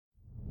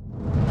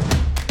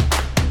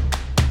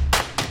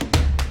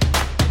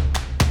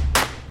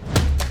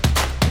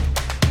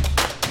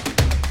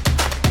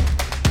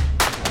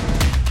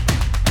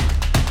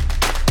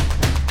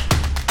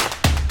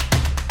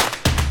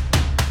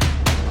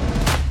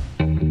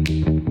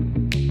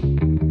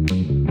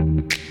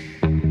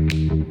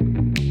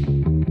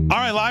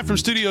Live from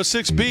Studio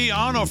 6B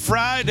on a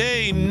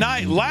Friday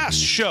night, last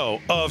show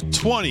of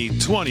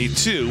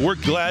 2022. We're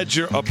glad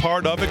you're a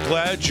part of it,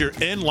 glad you're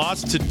in.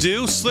 Lots to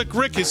do. Slick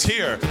Rick is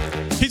here.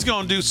 He's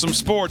going to do some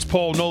sports.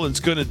 Paul Nolan's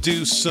going to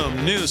do some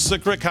news.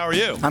 Slick Rick, how are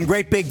you? I'm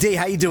great, Big D.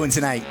 How you doing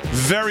tonight?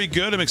 Very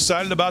good. I'm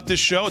excited about this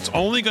show. It's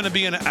only going to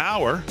be an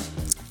hour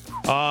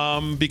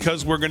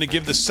because we're going to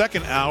give the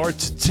second hour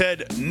to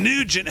Ted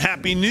Nugent.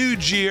 Happy New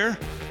Year.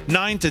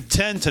 9 to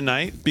 10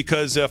 tonight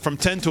because from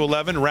 10 to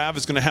 11, Rav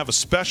is going to have a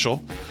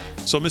special.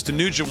 So Mr.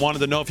 Nugent wanted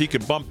to know if he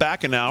could bump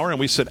back an hour, and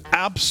we said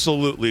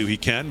absolutely he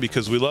can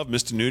because we love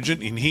Mr.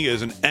 Nugent, and he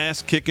is an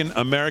ass-kicking,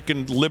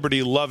 American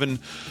liberty-loving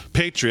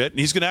patriot. And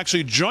he's going to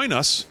actually join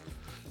us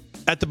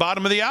at the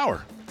bottom of the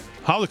hour.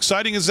 How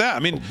exciting is that? I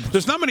mean,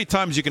 there's not many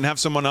times you can have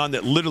someone on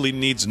that literally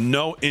needs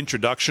no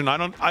introduction.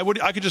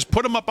 I could just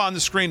put him up on the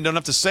screen, don't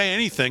have to say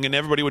anything, and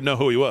everybody would know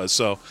who he was.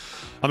 So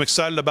I'm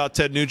excited about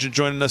Ted Nugent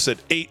joining us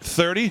at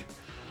 8:30.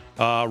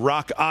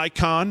 Rock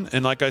icon,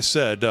 and like I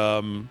said,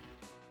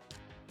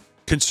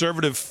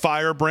 conservative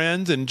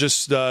firebrand, and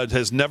just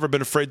has never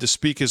been afraid to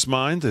speak his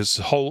mind his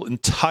whole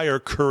entire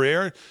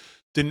career.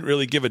 Didn't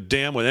really give a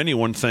damn what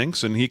anyone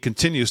thinks, and he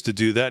continues to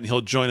do that, and he'll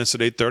join us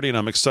at 8:30, and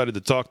I'm excited to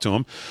talk to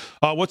him.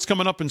 What's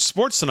coming up in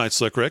sports tonight,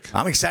 Slick Rick?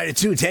 I'm excited,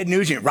 too. Ted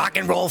Nugent, rock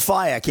and roll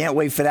fire. Can't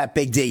wait for that,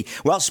 Big D.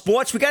 Well,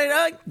 sports, we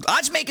got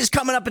odds makers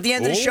coming up at the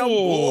end of the show.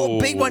 Oh,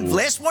 big one.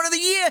 Last one of the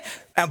year.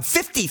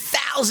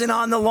 $50,000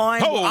 on the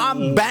line. Oh.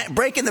 I'm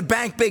breaking the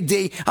bank, Big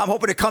D. I'm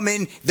hoping to come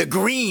in the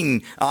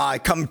green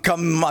come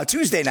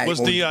Tuesday night.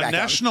 Was the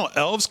National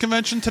Elves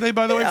Convention today,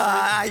 by the way?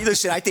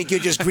 Listen, I think you're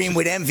just green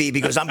with envy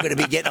because I'm going to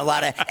be getting a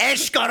lot of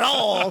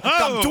escarole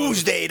come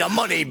Tuesday, the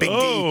money, Big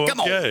D. Come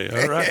on.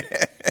 Okay, all right.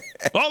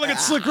 Oh, look at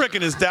Slick Rick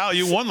and his Dow.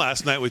 You won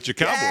last night with your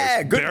Cowboys.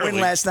 Yeah, good win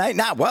last night.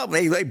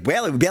 They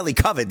barely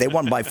covered. They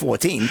won by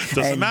 14.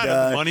 Doesn't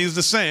matter. The money's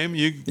the same.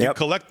 You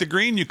collect the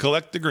green, you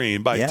collect the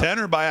green. By 10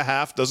 or by a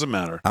half, doesn't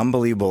matter.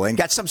 Unbelievable. And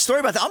got some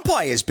story about the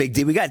umpires, Big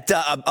D. We got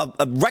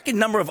a record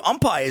number of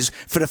umpires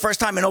for the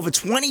first time in over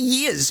 20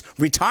 years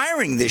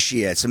retiring this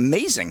year. It's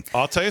amazing.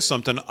 I'll tell you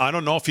something. I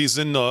don't know if he's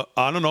in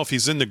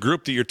the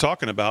group that you're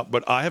talking about,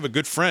 but I have a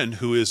good friend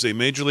who is a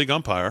major league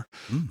umpire.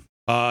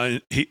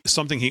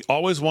 Something he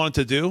always wanted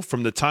to do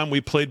from the time we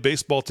played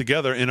baseball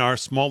together in our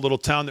small little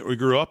town that we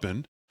grew up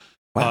in.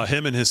 Wow.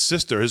 Him and his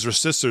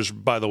sister's,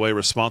 by the way,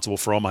 responsible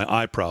for all my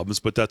eye problems,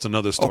 but that's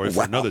another story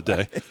for another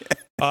day.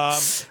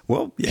 Last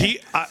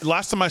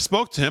time I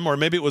spoke to him, or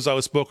maybe it was I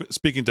was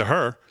speaking to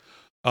her,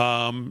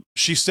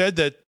 she said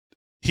that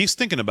he's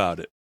thinking about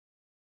it.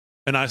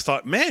 And I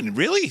thought, man,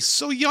 really? He's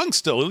so young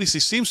still. At least he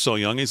seems so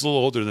young. He's a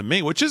little older than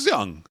me, which is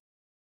young.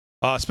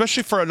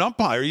 Especially for an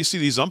umpire. You see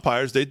these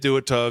umpires, they do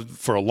it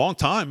for a long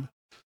time.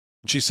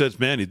 She says,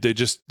 man,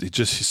 he's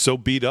so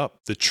beat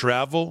up. The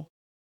travel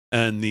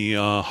and the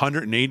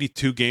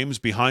 182 games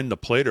behind the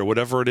plate or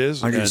whatever it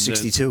is.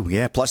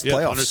 162, plus the playoffs.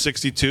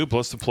 162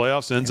 plus the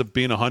playoffs ends up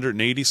being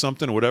 180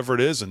 something or whatever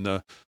it is. And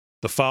the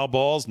foul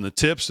balls and the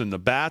tips and the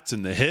bats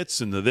and the hits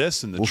and the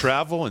this and the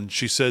travel. And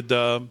she said,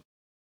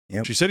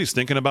 he's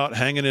thinking about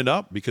hanging it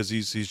up because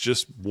he's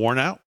just worn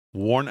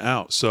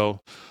out. So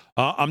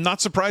I'm not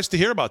surprised to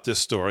hear about this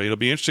story. It'll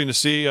be interesting to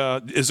see.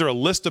 Is there a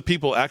list of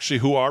people actually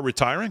who are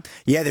retiring?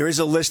 Yeah, there is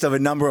a list of a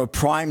number of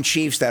prime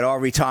chiefs that are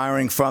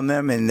retiring from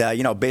them. And,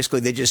 basically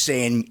they're just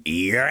saying,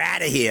 you're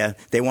out of here.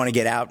 They want to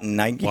get out.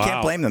 And you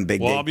can't blame them, Big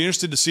D. Well, I'll be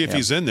interested to see if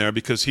he's in there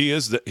because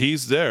he's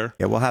there.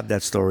 Yeah, we'll have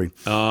that story.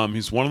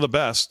 He's one of the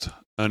best.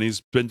 And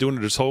he's been doing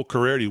it his whole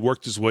career. He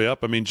worked his way up.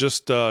 I mean,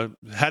 just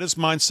had his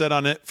mind set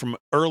on it from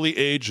early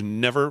age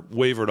and never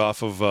wavered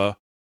off of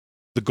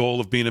the goal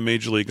of being a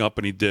major league ump,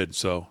 and he did.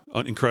 So,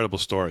 an incredible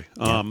story.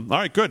 All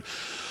right, good.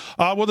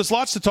 Well, there's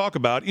lots to talk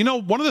about.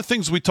 One of the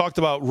things we talked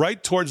about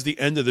right towards the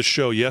end of the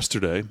show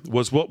yesterday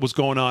was what was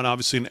going on,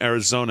 obviously, in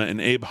Arizona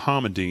and Abe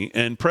Hamidi.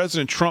 And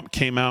President Trump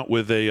came out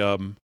with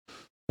a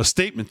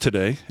statement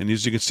today. And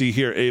as you can see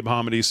here, Abe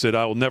Hamidi said,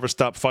 I will never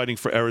stop fighting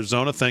for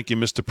Arizona. Thank you,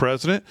 Mr.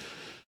 President.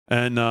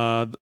 And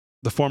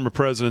the former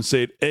president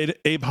said,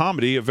 Abe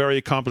Hamidi, a very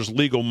accomplished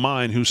legal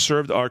mind who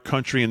served our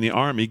country in the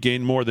Army,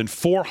 gained more than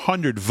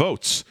 400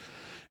 votes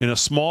in a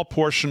small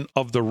portion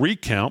of the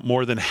recount,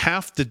 more than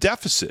half the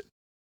deficit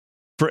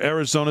for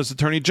Arizona's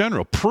attorney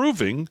general,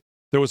 proving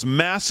there was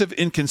massive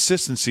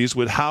inconsistencies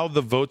with how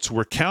the votes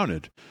were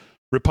counted.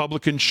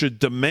 Republicans should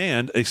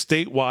demand a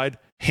statewide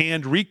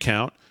hand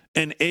recount,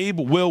 and Abe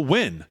will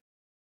win.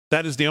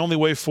 That is the only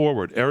way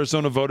forward.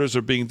 Arizona voters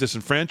are being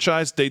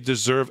disenfranchised. They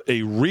deserve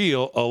a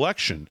real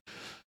election.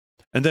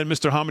 And then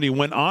Mr. Hamidi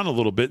went on a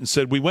little bit and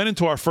said, we went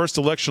into our first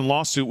election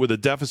lawsuit with a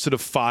deficit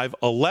of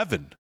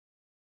 511.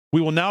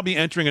 We will now be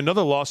entering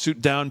another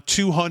lawsuit down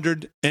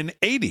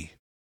 280.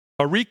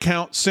 A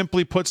recount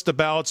simply puts the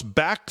ballots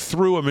back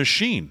through a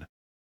machine.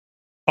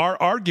 Our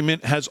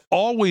argument has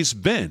always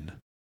been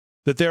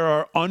that there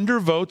are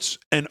undervotes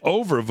and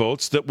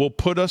overvotes that will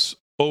put us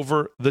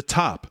over the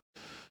top.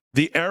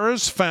 The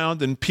errors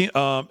found in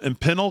Pinal,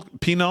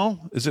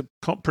 is it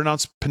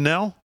pronounced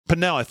Pinal?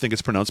 Pinal, I think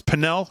it's pronounced.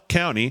 Pinal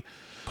County.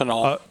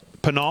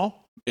 Pinal.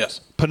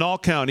 Yes. Pinal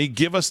County,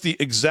 give us the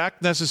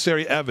exact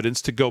necessary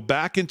evidence to go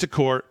back into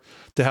court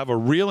to have a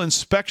real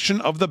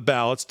inspection of the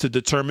ballots to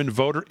determine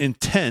voter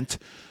intent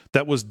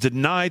that was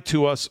denied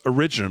to us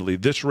originally.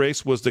 This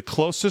race was the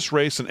closest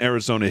race in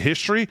Arizona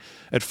history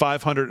at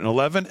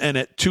 511, and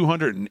at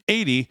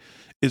 280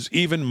 is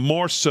even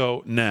more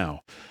so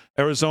now.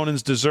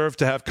 Arizonans deserve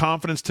to have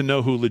confidence to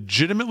know who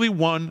legitimately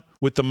won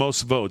with the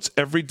most votes.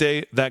 Every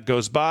day that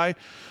goes by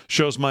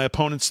shows my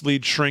opponent's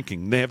lead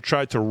shrinking. They have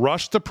tried to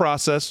rush the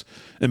process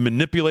and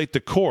manipulate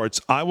the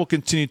courts. I will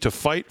continue to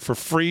fight for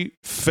free,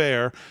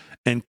 fair,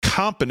 and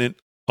competent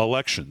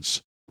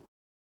elections.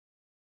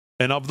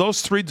 And of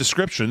those three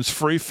descriptions,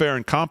 free, fair,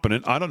 and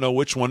competent, I don't know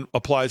which one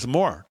applies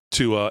more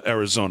to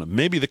Arizona.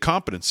 Maybe the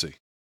competency.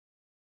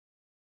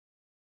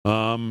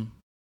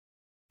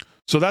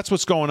 So that's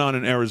what's going on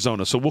in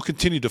Arizona. So we'll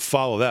continue to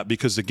follow that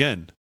because,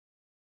 again,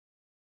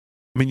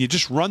 I mean, you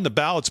just run the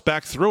ballots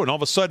back through and all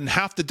of a sudden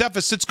half the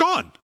deficit's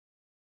gone.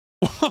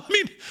 I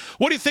mean,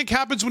 what do you think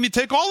happens when you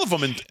take all of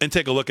them and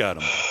take a look at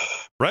them?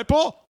 Right,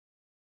 Paul?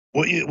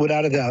 Well,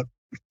 without a doubt.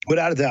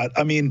 Without a doubt.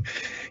 I mean,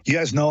 you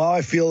guys know how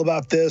I feel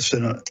about this,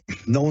 and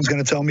no one's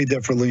going to tell me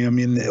differently. I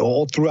mean,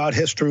 all throughout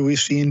history, we've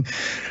seen,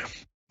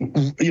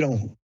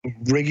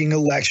 rigging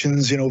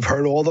elections. We've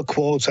heard all the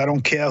quotes. I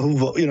don't care who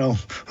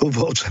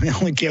votes. I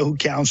only care who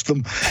counts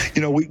them.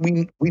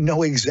 We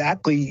know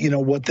exactly,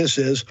 what this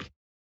is.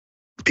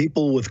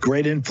 People with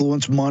great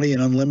influence, money,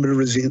 and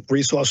unlimited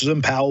resources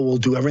and power will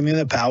do everything in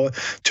their power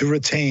to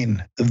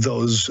retain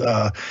those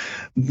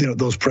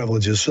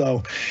privileges.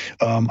 So,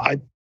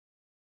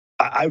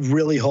 I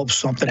really hope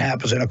something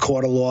happens in a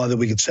court of law that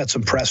we can set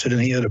some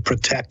precedent here to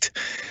protect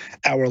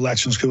our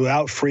elections. Because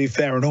without free,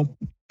 fair, and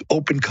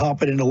open,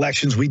 competent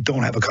elections, we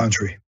don't have a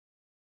country.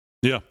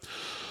 Yeah.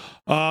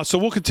 So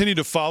we'll continue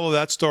to follow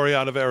that story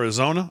out of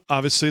Arizona.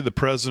 Obviously, the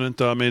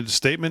president made a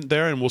statement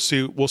there, and we'll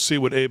see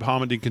what Abe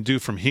Hamadeh can do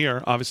from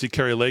here. Obviously,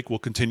 Kari Lake will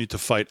continue to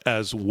fight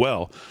as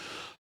well.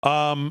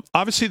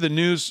 Obviously, the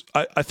news,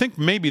 I think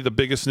maybe the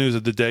biggest news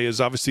of the day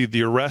is obviously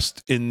the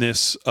arrest in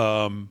this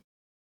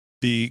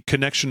the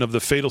connection of the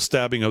fatal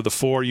stabbing of the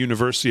 4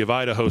 University of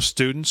Idaho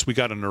students. We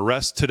got an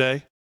arrest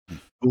today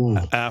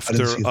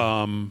after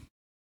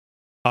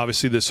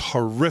obviously this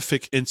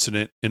horrific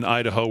incident in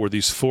Idaho where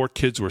these 4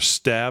 kids were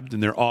stabbed in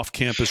their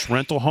off-campus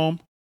rental home.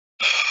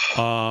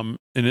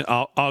 And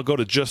I'll go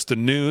to just the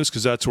news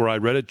because that's where I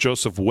read it.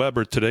 Joseph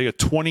Weber today, a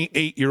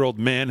 28-year-old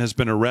man has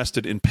been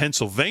arrested in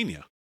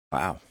Pennsylvania.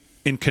 Wow.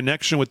 In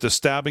connection with the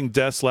stabbing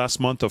deaths last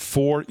month of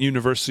 4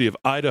 University of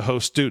Idaho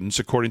students,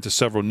 according to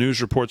several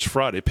news reports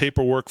Friday.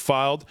 Paperwork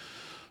filed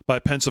by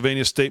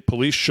Pennsylvania State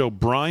Police show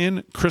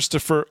Brian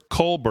Christopher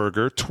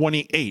Kohlberger,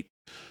 28,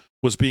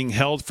 was being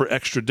held for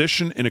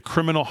extradition in a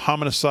criminal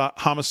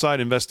homicide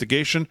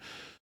investigation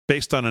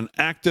based on an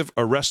active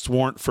arrest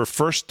warrant for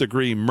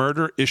first-degree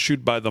murder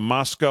issued by the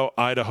Moscow,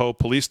 Idaho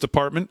Police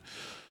Department.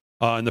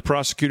 In the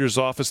prosecutor's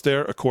office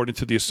there, according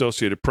to the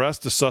Associated Press,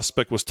 the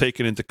suspect was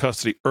taken into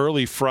custody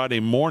early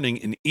Friday morning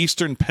in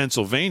eastern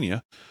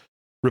Pennsylvania,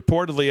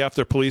 reportedly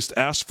after police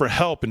asked for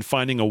help in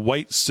finding a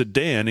white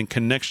sedan in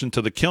connection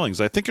to the killings.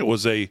 I think it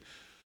was like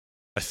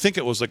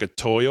a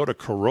Toyota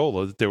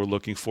Corolla that they were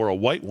looking for, a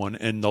white one.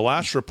 And the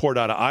last report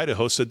out of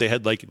Idaho said they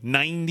had like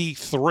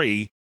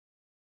 93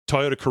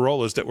 Toyota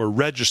Corollas that were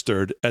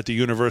registered at the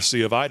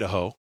University of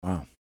Idaho.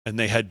 Wow. And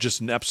they had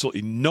just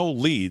absolutely no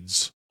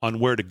leads on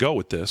where to go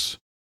with this.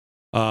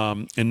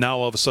 And now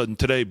all of a sudden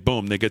today,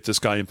 boom, they get this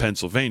guy in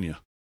Pennsylvania.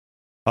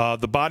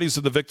 The bodies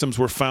of the victims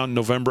were found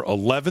November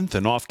 11th,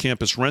 an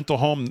off-campus rental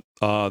home.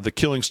 The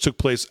killings took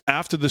place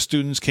after the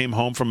students came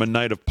home from a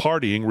night of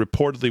partying,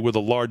 reportedly with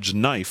a large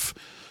knife.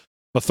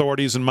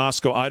 Authorities in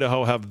Moscow,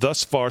 Idaho have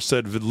thus far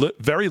said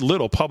very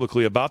little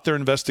publicly about their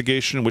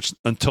investigation, which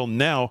until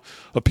now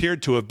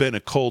appeared to have been a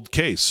cold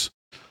case.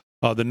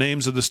 The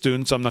names of the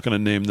students, I'm not going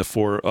to name the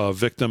 4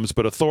 victims,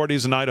 but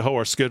authorities in Idaho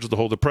are scheduled to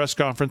hold a press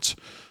conference.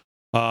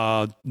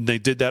 They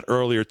did that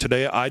earlier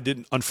today. I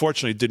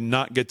unfortunately did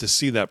not get to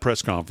see that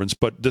press conference,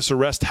 but this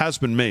arrest has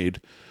been made.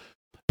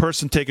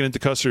 Person taken into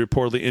custody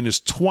reportedly in his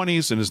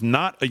 20s and is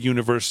not a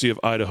University of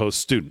Idaho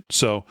student.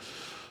 So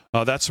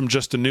that's from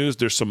Just the News.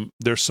 There's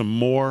some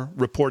more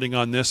reporting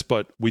on this,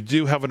 but we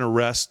do have an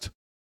arrest,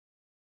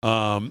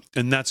 and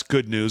that's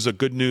good news. A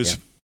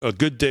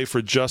good day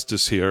for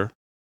justice here.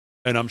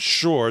 And I'm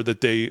sure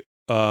that they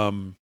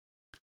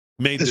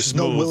made this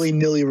move.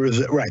 Willy-nilly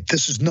right.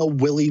 This is no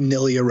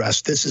willy-nilly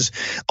arrest. This is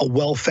a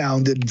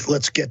well-founded,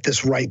 let's get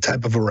this right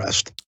type of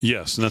arrest.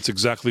 Yes, and that's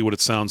exactly what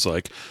it sounds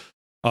like.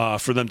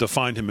 For them to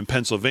find him in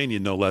Pennsylvania,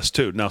 no less,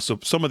 too. Now, so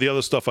some of the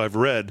other stuff I've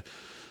read,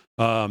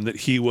 that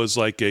he was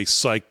like a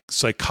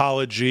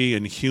psychology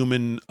and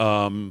human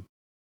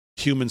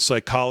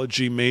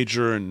psychology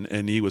major,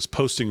 and he was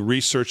posting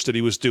research that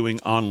he was doing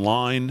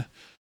online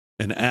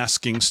and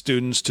asking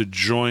students to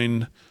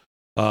join,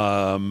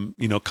 kind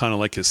of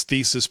like his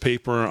thesis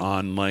paper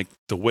on like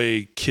the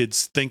way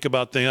kids think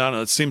about things. I don't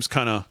know. It seems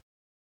kind of,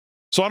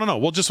 so I don't know.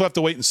 We'll just have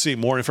to wait and see.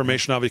 More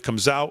information obviously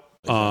comes out.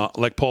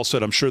 Like Paul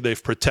said, I'm sure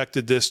they've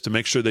protected this to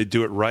make sure they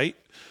do it right.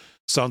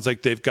 Sounds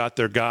like they've got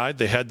their guy.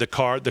 They had the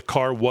car. The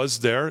car was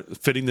there,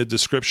 fitting the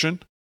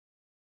description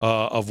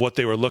of what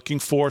they were looking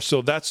for.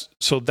 So that's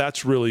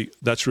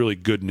really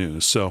good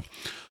news. So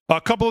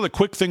a couple of the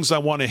quick things I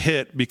want to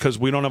hit because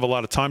we don't have a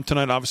lot of time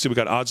tonight. Obviously, we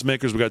got odds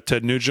makers. We got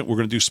Ted Nugent. We're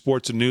going to do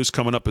sports and news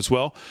coming up as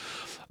well.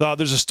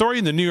 There's a story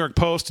in the New York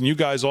Post, and you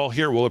guys all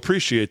here will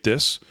appreciate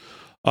this.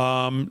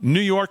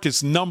 New York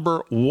is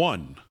number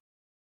one.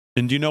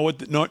 And do you know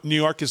what New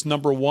York is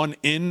number one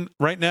in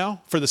right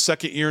now for the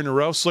second year in a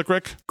row, Slick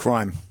Rick?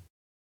 Crime.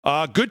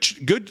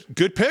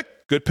 Good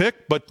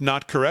pick, but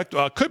not correct.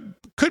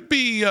 Could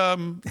be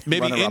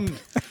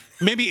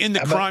maybe in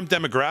the crime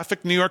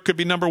demographic. New York could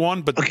be number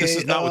one, but this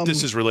is not what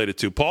this is related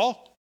to.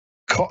 Paul?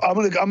 I'm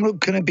going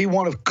to be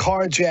one of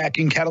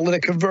carjacking,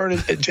 catalytic converted,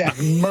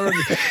 murder.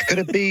 Could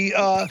it be,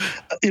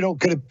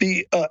 could it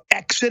be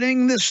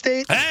exiting the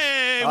state?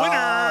 Hey,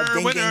 winner,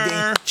 ding, winner. Ding,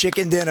 ding.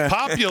 Chicken dinner.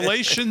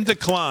 Population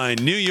decline.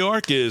 New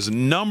York is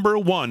number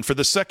one for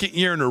the second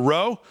year in a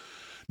row.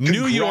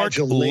 New York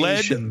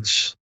led.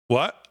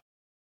 What?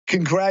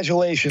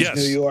 Congratulations, yes.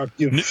 New York.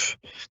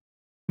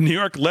 New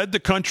York led the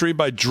country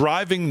by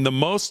driving the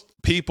most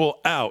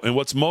people out. And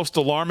what's most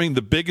alarming,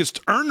 the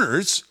biggest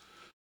earners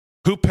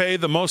who pay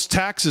the most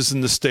taxes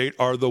in the state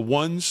are the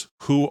ones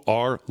who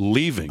are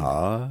leaving.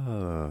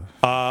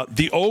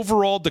 The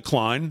overall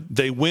decline,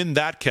 they win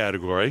that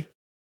category,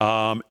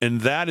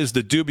 and that is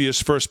the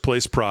dubious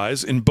first-place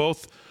prize in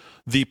both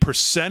the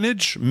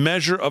percentage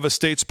measure of a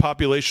state's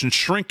population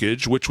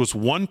shrinkage, which was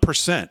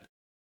 1%,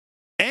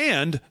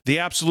 and the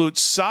absolute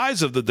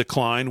size of the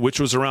decline, which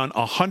was around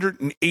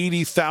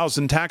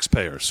 180,000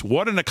 taxpayers.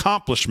 What an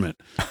accomplishment.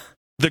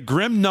 The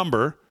grim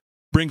number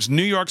brings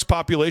New York's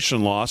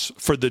population loss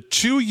for the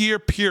 2-year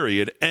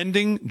period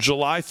ending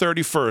July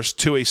 31st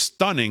to a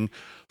stunning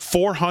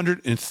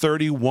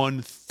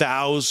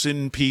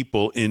 431,000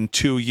 people in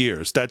 2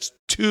 years. That's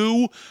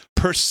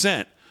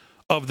 2%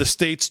 of the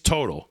state's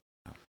total.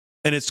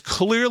 And it's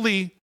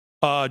clearly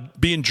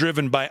being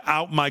driven by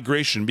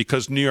out-migration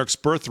because New York's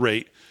birth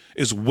rate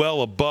is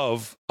well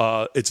above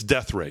its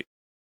death rate.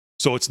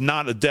 So it's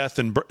not a death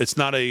and it's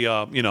not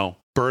a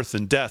birth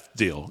and death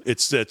deal.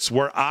 It's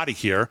we're out of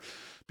here.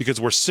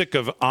 Because we're sick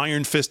of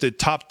iron-fisted,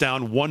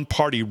 top-down,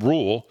 one-party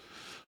rule.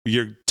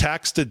 You're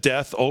taxed to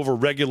death,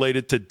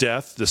 over-regulated to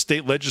death. The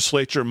state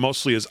legislature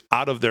mostly is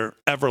out of their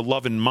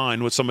ever-loving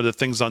mind with some of the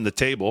things on the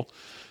table.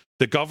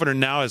 The governor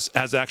now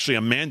has actually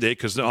a mandate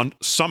because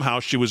somehow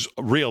she was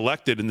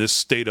reelected in this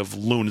state of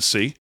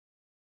lunacy.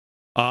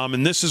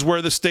 And this is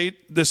where the state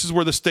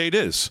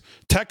is.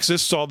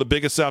 Texas saw the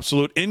biggest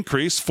absolute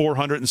increase,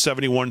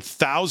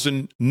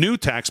 471,000 new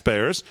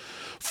taxpayers.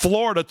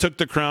 Florida took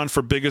the crown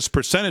for biggest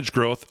percentage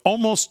growth,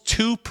 almost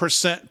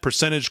 2%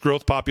 percentage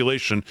growth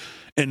population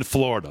in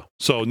Florida.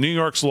 So New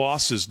York's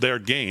loss is their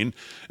gain.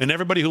 And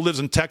everybody who lives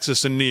in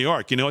Texas and New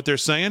York, you know what they're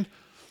saying?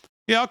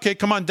 Yeah, okay,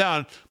 come on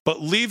down,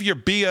 but leave your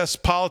BS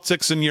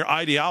politics and your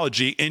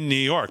ideology in New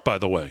York, by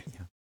the way.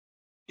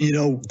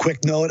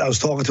 Quick note, I was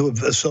talking to an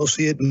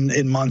associate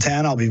in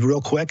Montana. I'll be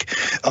real quick.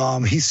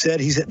 He said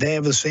they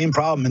have the same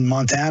problem in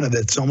Montana,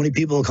 that so many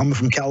people are coming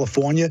from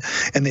California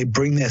and they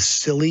bring their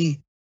silly,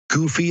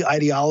 goofy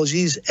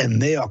ideologies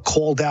and they are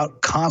called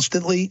out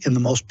constantly in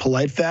the most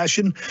polite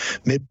fashion,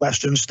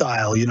 Midwestern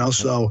style,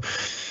 so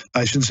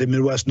I shouldn't say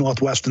Midwest,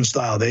 Northwestern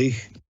style.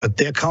 But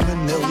they're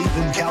coming, they're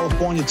leaving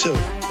California too.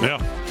 Yeah.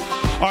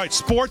 All right,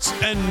 sports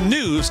and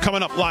news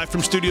coming up live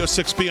from Studio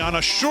 6B on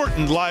a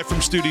shortened live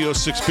from Studio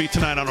 6B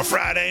tonight on a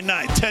Friday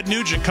night. Ted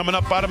Nugent coming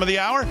up bottom of the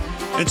hour,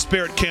 and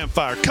Spirit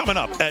Campfire coming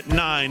up at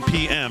 9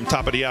 p.m.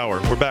 top of the hour.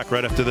 We're back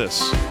right after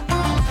this.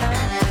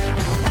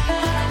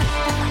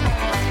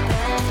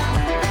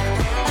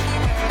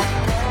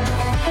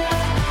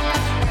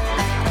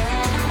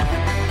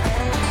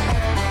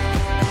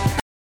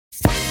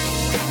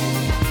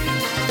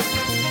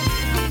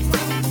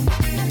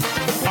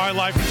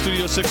 Live from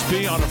Studio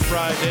 6B on a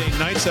Friday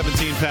night,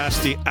 17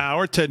 past the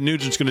hour. Ted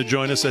Nugent's going to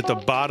join us at the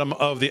bottom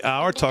of the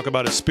hour, talk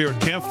about his Spirit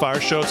Campfire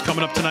show. It's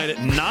coming up tonight at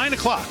 9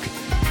 o'clock.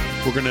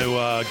 We're going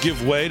to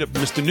give way to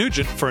Mr.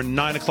 Nugent for a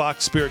 9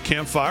 o'clock Spirit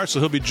Campfire, so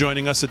he'll be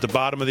joining us at the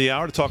bottom of the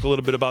hour to talk a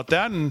little bit about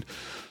that, and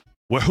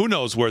who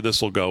knows where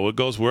this will go. It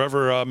goes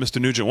wherever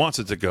Mr. Nugent wants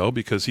it to go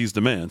because he's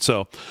the man.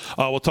 So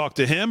we'll talk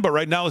to him. But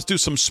right now, let's do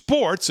some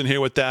sports. And here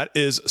with that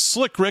is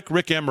Slick Rick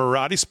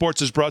Amorati.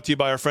 Sports is brought to you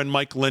by our friend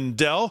Mike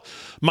Lindell.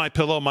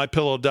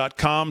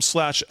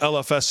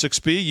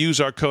 MyPillow.com/LFS6B. Use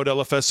our code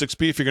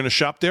LFS6B if you're going to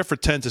shop there for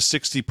 10 to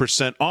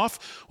 60%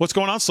 off. What's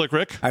going on, Slick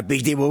Rick? All right,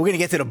 Big D. Well, we're going to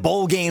get to the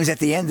bowl games at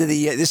the end of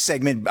this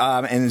segment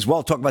and as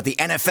well talk about the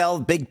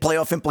NFL, big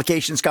playoff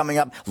implications coming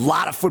up. A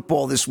lot of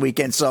football this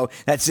weekend. So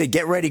that's it.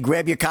 Get ready.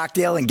 Grab your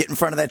cocktail and get in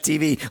front of that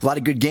TV. A lot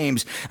of good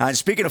games.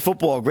 Speaking of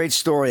football, great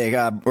story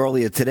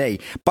earlier today.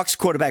 Bucs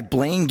quarterback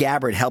Blaine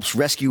Gabbert helps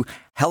rescue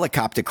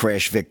helicopter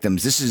crash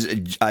victims. This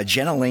is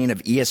Jenna Lane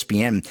of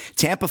ESPN.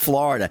 Tampa,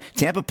 Florida.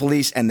 Tampa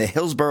police and the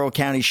Hillsborough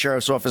County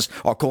Sheriff's Office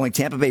are calling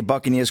Tampa Bay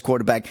Buccaneers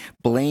quarterback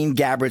Blaine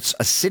Gabbert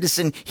a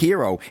citizen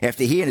hero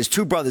after he and his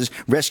two brothers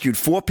rescued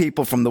 4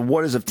 people from the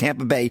waters of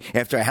Tampa Bay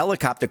after a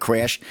helicopter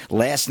crash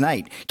last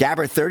night.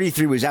 Gabbert,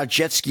 33, was out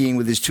jet skiing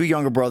with his 2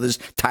 younger brothers,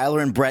 Tyler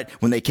and Brett,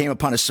 when they came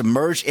upon a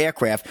submerged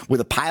aircraft with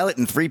a pilot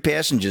and 3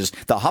 passengers,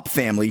 the Hupp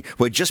family,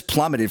 who had just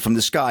plummeted from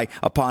the sky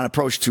upon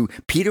approach to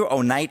Peter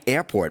O'Knight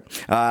Airport.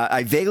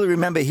 I vaguely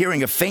remember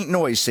hearing a faint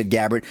noise, said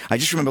Gabbert. I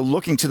just remember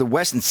looking to the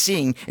west and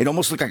seeing it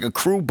almost looked like a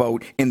crew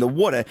boat in the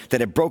water that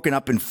had broken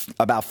up in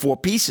about 4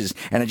 pieces.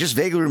 And I just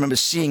vaguely remember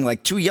seeing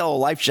like 2 yellow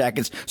life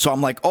jackets. So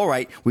I'm like, all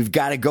right, we've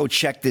got to go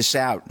check this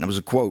out. And that was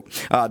a quote.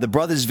 The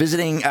brothers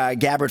visiting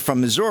Gabbert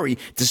from Missouri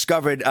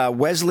discovered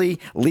Wesley,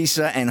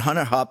 Lisa, and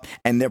Hunter Hupp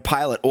and their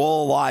pilot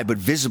all alive but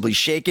visibly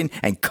shaken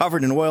and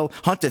covered in oil.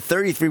 Hunter,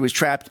 33, was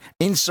trapped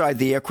inside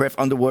the aircraft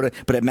underwater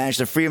but had managed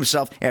to free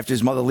himself after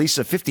his mother,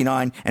 Lisa,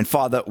 59, and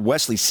father,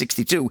 Wesley,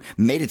 62,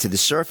 made it to the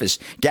surface.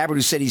 Gabbert,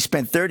 who said he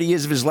spent 30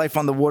 years of his life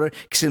on the water,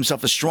 considered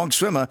himself a strong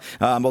swimmer,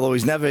 although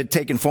he's never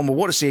taken formal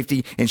water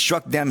safety,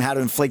 instructed them how to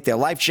inflate their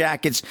life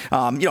jackets.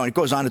 And it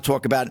goes on to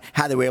talk about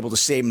how they were able to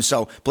save him.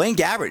 So Blaine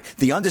Gabbert,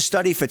 the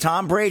understudy for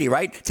Tom Brady,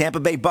 right? Tampa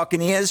Bay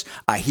Buccaneers,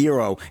 a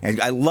hero. And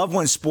I love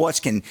when sports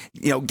can,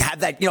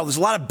 have that, there's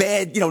a lot of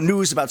bad,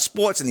 news about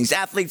sports and these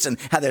athletes and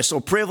how they're so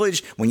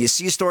privileged. When you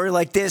see a story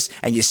like this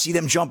and you see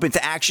them jump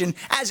into action,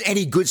 as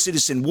any good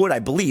citizen would, I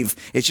believe,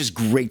 it's just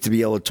great to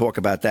be able to talk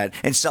about that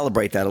and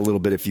celebrate that a little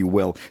bit, if you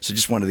will. So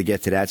just wanted to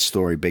get to that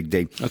story, Big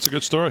D. That's a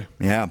good story.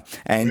 Yeah.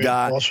 And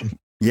awesome.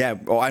 Yeah,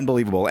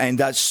 unbelievable. And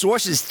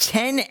sources,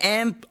 10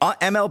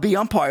 MLB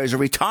umpires are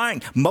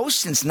retiring, most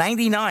since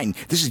 99.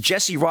 This is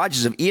Jesse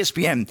Rogers of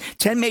ESPN.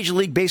 10 Major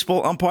League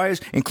Baseball umpires,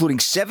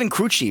 including 7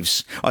 crew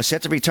chiefs, are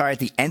set to retire at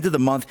the end of the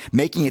month,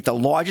 making it the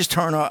largest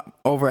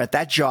turnover at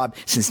that job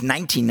since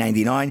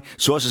 1999.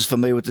 Sources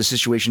familiar with the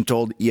situation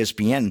told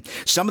ESPN.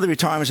 Some of the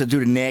retirements are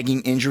due to nagging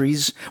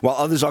injuries, while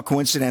others are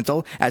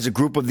coincidental, as a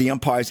group of the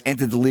umpires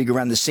entered the league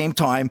around the same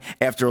time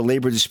after a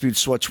labor dispute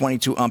saw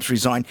 22 umps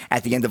resign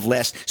at the end of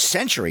last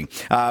century.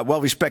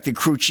 Well-respected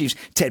crew chiefs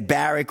Ted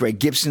Barrett, Greg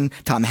Gibson,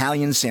 Tom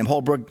Hallion, Sam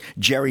Holbrook,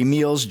 Jerry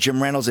Meals,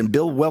 Jim Reynolds, and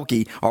Bill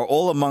Welke are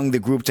all among the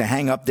group to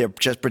hang up their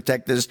chest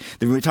protectors.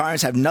 The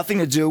retirements have nothing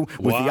to do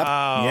with the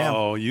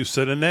Wow, you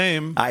said a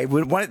name. I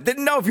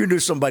didn't know if you knew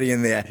somebody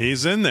in there.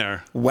 He's in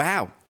there.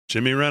 Wow.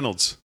 Jimmy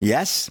Reynolds.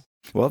 Yes.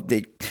 Well,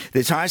 the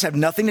ties have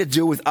nothing to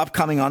do with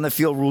upcoming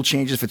on-the-field rule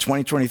changes for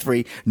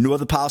 2023, nor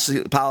the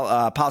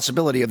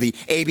possibility of the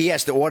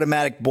ABS, the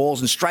automatic balls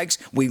and strikes.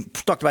 We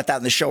talked about that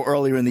in the show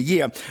earlier in the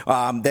year.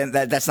 Then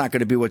that's not going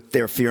to be what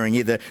they're fearing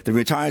either. The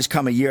retirements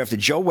come a year after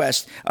Joe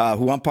West,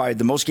 who umpired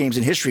the most games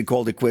in history,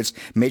 called it quits.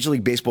 Major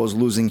League Baseball is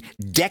losing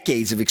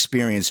decades of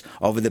experience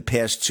over the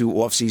past 2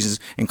 off seasons,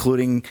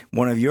 including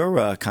one of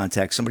your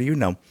contacts, somebody you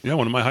know. Yeah,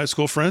 one of my high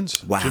school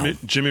friends. Wow.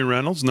 Jimmy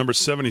Reynolds, number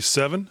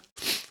 77.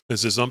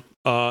 Is his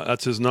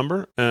that's his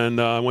number, and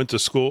I went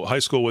to high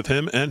school with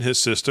him and his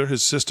sister.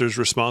 His sister's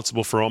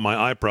responsible for all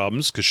my eye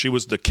problems because she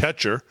was the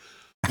catcher,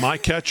 my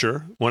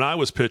catcher, when I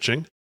was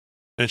pitching,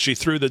 and she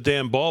threw the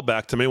damn ball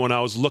back to me when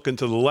I was looking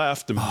to the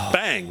left, and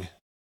bang,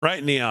 right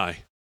in the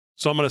eye.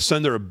 So I'm going to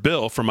send her a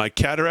bill for my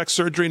cataract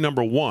surgery,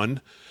 number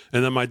 1,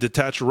 and then my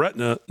detached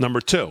retina,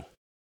 number 2.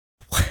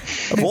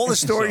 Of all the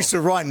stories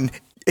to run,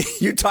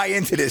 you tie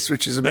into this,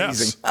 which is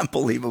amazing. Yes.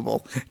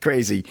 Unbelievable.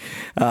 Crazy.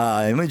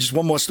 And just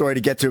one more story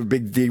to get to,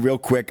 Big D, real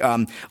quick.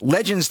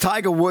 Legends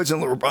Tiger Woods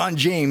and LeBron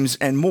James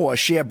and more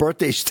share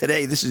birthdays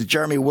today. This is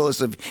Jeremy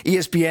Willis of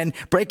ESPN.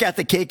 Break out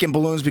the cake and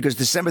balloons because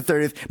December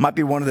 30th might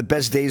be one of the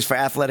best days for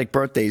athletic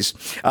birthdays.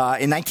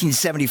 In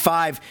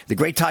 1975, the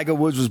great Tiger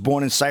Woods was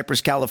born in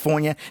Cypress,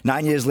 California.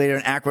 9 years later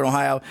in Akron,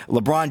 Ohio,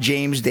 LeBron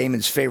James,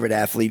 Damon's favorite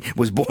athlete,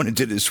 was born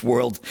into this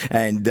world.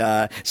 And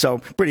so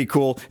pretty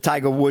cool.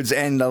 Tiger Woods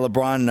and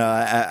LeBron,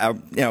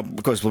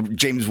 because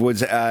James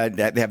Woods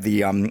have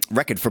the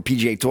record for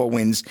PGA Tour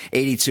wins,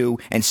 82,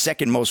 and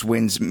second most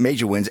wins,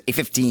 major wins,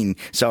 15.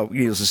 So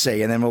needless to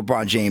say, and then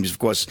LeBron James, of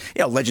course,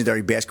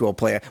 legendary basketball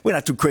player. We're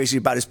not too crazy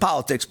about his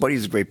politics, but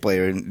he's a great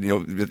player, and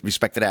with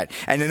respect to that.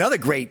 And another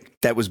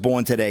great that was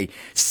born today,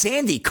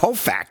 Sandy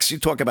Koufax. You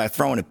talk about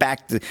throwing it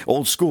back to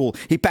old school.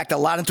 He packed a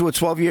lot into a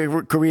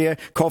 12-year career.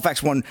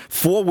 Koufax won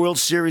 4 World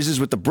Series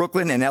with the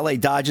Brooklyn and LA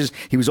Dodgers.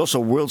 He was also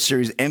World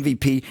Series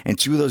MVP in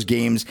 2 of those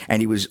games,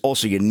 and he was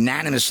also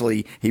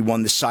unanimously, he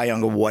won the Cy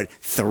Young Award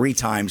 3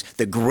 times.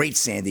 The great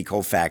Sandy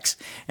Koufax.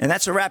 And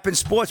that's a wrap in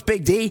sports,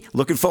 Big D.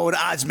 Looking forward to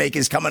Odds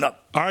Makers coming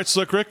up. All right,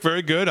 Slick Rick,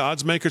 very good.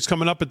 Odds Makers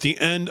coming up at the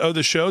end of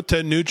the show.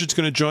 Ted Nugent's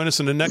going to join us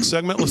in the next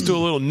segment. Let's do a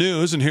little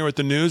news, and here with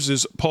the news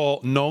is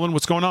Paul Nolan.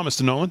 What's going on,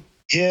 Mr. Nolan?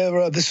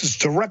 Yeah, this is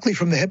directly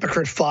from the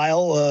Hypocrite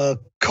File.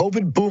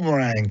 COVID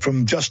boomerang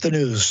from Just the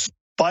News.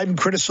 Biden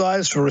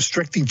criticized for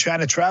restricting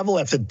China travel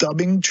after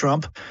dubbing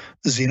Trump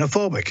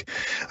xenophobic.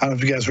 I don't know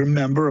if you guys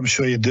remember, I'm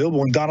sure you do, but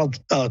when Donald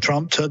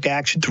Trump took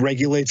action to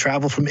regulate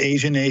travel from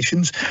Asian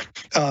nations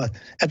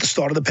at the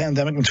start of the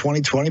pandemic in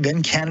 2020,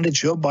 then candidate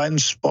Joe Biden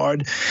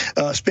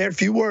spared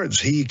few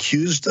words. He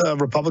accused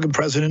Republican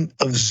president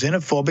of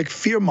xenophobic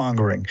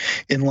fear-mongering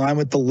in line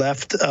with the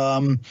left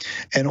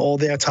and all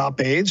their top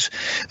aides.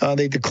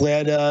 They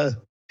declared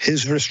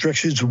his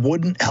restrictions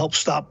wouldn't help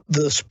stop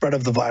the spread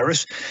of the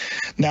virus.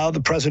 Now the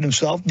president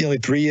himself, nearly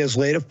 3 years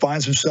later,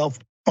 finds himself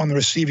on the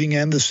receiving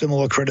end of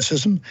similar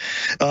criticism.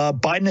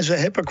 Biden is a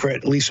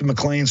hypocrite, Lisa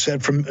McClain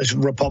said, from a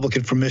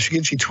Republican from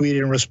Michigan. She tweeted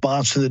in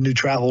response to the new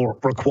travel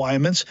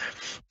requirements.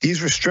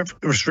 He's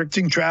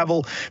restricting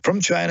travel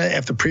from China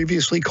after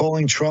previously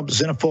calling Trump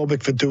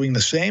xenophobic for doing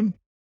the same.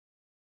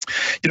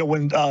 You know,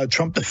 when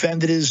Trump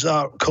defended his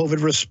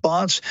COVID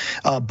response,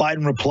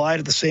 Biden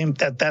replied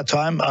at that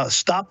time,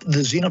 stop the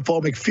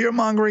xenophobic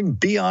fear-mongering,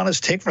 be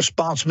honest, take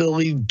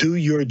responsibility, do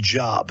your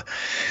job.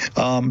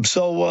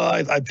 So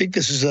I think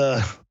this is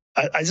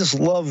I just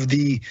love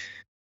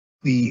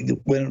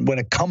when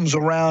it comes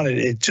around,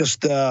 it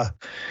just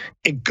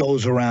it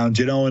goes around,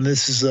 you know, and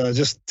this is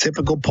just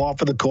typical par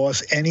for the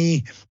course.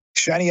 Any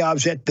shiny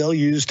object they'll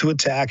use to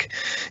attack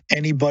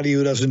anybody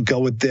who doesn't go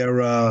with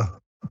their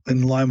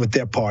in line with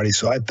their party.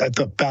 So I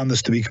found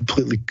this to be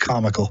completely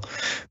comical.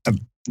 A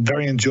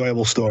very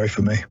enjoyable story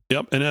for me.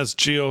 Yep. And as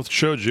Gio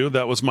showed you,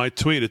 that was my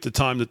tweet at the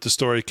time that the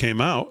story came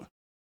out,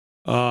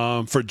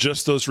 for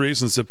just those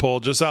reasons that Paul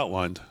just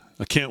outlined.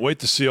 I can't wait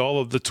to see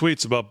all of the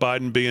tweets about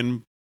Biden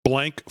being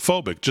blank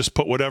phobic. Just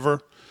put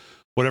whatever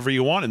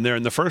you want in there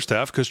in the first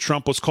half, because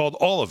Trump was called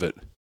all of it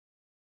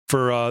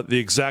for the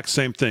exact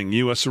same thing.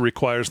 U.S.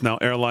 requires now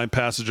airline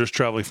passengers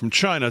traveling from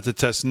China to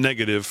test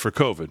negative for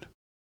COVID.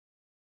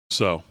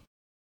 So, all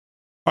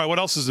right, what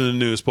else is in the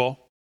news, Paul?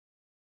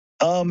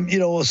 You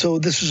know, so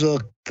this is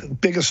a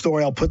bigger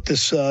story. I'll put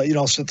this,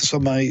 I'll set this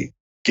on my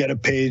Getter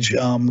page.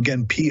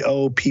 Again,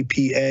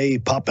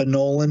 POPPA, Papa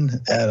Nolan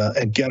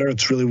at Getter.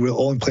 It's really the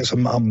only place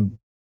I'm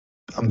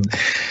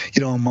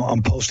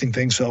posting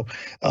things. So,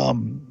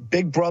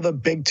 Big Brother,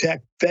 Big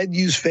Tech, Fed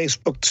used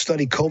Facebook to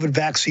study COVID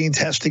vaccine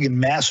testing and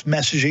mass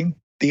messaging.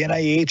 The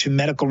NIH and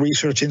medical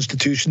research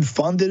institution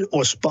funded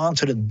or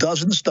sponsored a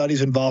dozen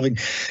studies involving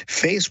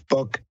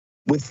Facebook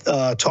with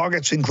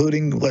targets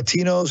including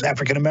Latinos,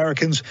 African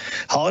Americans,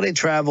 holiday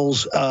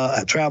travelers,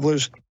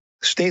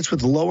 states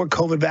with lower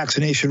COVID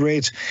vaccination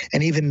rates,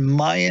 and even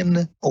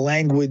Mayan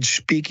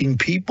language-speaking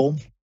people.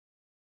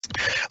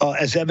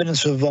 As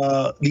evidence of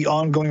the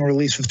ongoing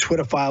release of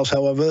Twitter files,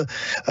 however,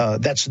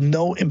 that's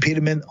no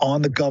impediment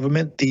on the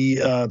government.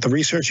 The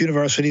research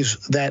universities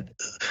that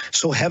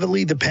so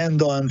heavily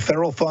depend on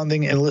federal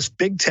funding enlist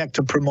big tech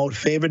to promote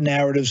favored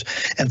narratives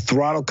and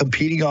throttle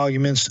competing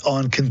arguments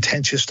on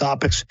contentious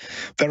topics.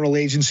 Federal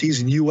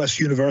agencies and U.S.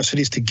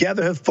 universities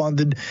together have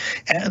funded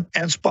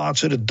and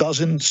sponsored a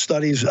dozen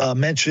studies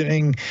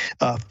mentioning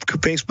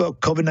Facebook,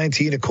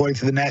 COVID-19, according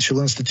to the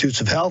National Institutes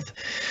of Health,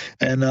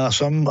 and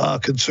some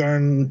concern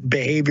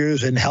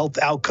behaviors and health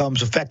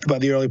outcomes affected by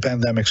the early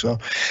pandemic. So,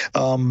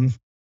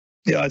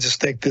 I just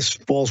think this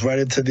falls right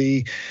into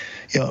the,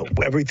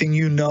 everything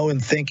you know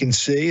and think and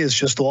see is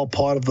just all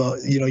part of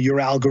your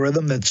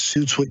algorithm that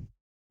suits what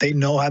they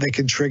know, how they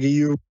can trigger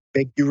you,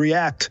 make you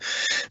react.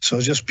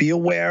 So just be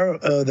aware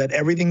that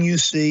everything you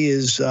see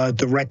is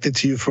directed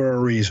to you for a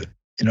reason.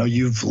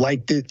 You've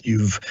liked it,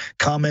 you've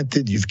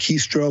commented, you've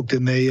keystroked,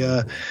 and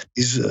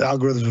these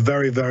algorithms are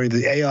very, very,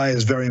 the AI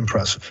is very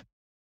impressive.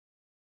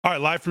 All right,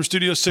 live from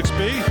Studio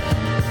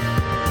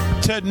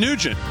 6B, Ted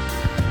Nugent,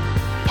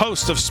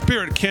 host of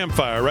Spirit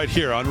Campfire, right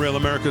here on Real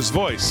America's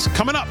Voice.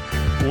 Coming up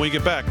when we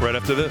get back right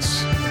after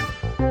this.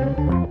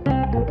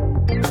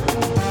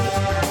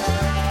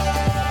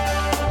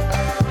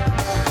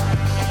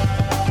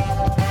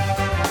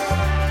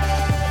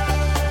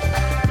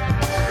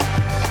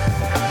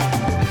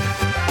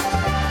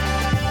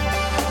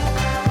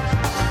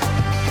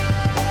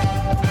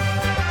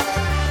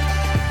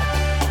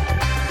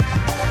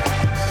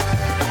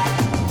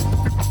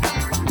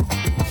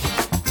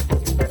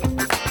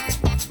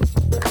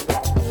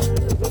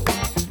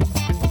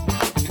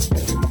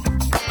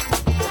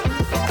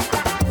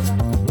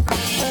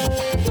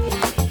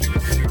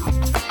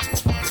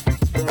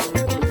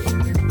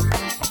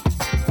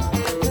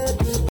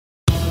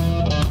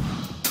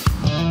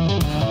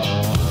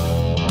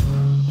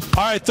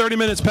 All right, 30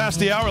 minutes past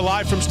the hour,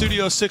 live from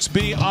Studio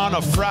 6B on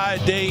a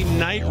Friday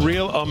night.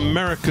 Real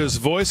America's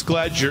Voice.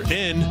 Glad you're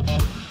in.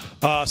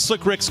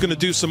 Slick Rick's going to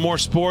do some more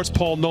sports.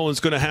 Paul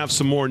Nolan's going to have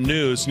some more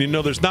news. And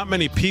there's not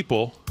many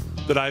people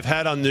that I've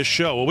had on this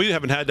show. Well, we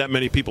haven't had that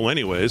many people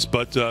anyways,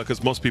 but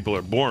because most people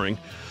are boring.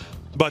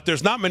 But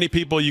there's not many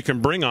people you can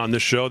bring on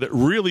this show that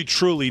really,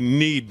 truly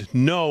need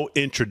no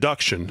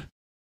introduction.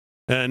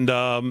 And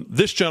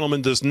this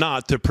gentleman does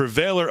not. The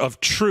purveyor of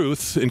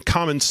truth and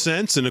common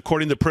sense, and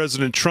according to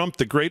President Trump,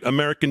 the great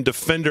American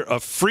defender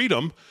of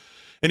freedom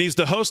and he's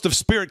the host of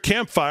Spirit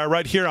Campfire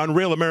right here on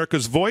Real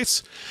America's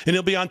Voice, and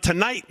he'll be on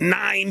tonight,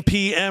 9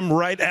 p.m.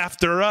 right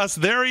after us.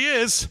 There he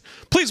is.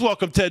 Please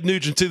welcome Ted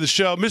Nugent to the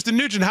show. Mr.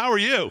 Nugent, how are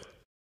you?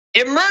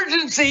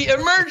 Emergency,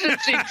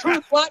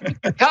 truth, logic,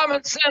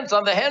 common sense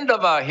on the end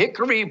of a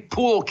hickory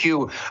pool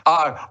cue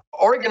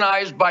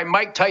organized by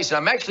Mike Tyson.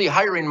 I'm actually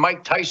hiring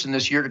Mike Tyson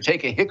this year to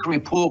take a hickory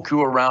pool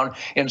cue around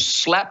and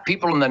slap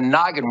people in the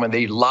noggin when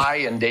they lie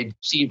and they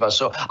deceive us.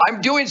 So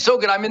I'm doing so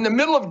good. I'm in the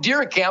middle of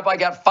deer camp. I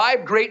got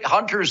 5 great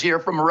hunters here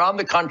from around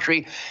the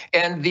country,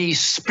 and the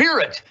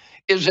spirit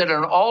is at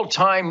an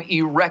all-time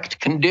erect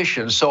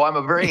condition. So I'm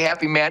a very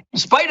happy man, in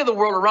spite of the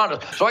world around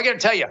us. So I got to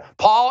tell you,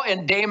 Paul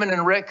and Damon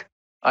and Rick,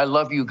 I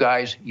love you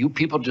guys. You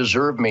people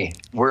deserve me.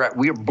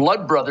 We are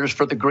blood brothers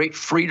for the great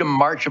Freedom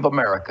March of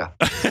America.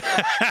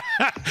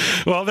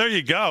 Well, there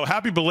you go.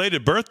 Happy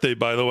belated birthday,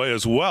 by the way,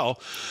 as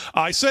well.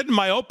 I said in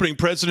my opening,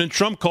 President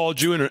Trump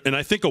called you and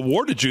I think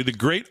awarded you the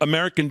Great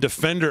American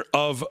Defender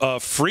of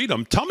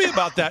Freedom. Tell me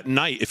about that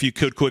night, if you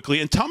could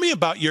quickly, and tell me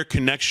about your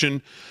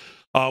connection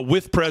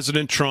with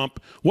President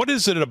Trump. What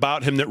is it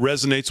about him that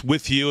resonates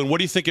with you, and what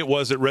do you think it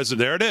was that resonated?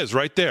 There it is,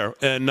 right there,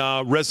 and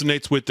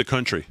resonates with the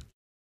country.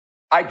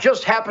 I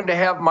just happen to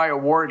have my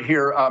award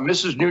here.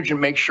 Mrs. Nugent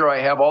makes sure I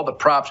have all the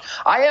props.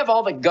 I have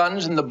all the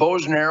guns and the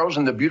bows and arrows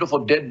and the beautiful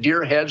dead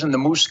deer heads and the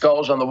moose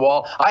skulls on the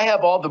wall. I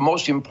have all the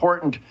most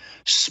important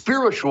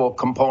spiritual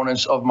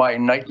components of my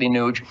nightly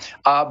Nuge.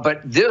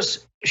 But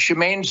this,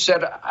 Shemaine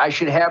said I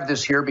should have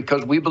this here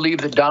because we believe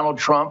that Donald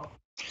Trump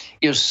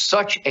is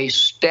such a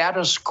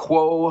status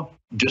quo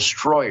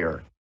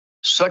destroyer,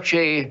 such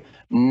a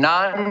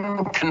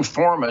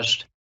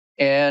nonconformist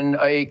and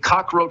a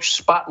cockroach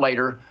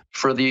spotlighter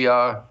for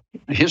the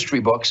history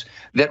books,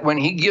 that when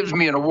he gives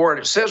me an award,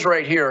 it says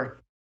right here,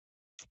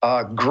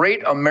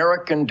 Great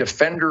American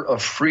Defender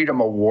of Freedom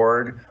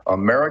Award,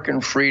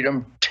 American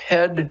Freedom,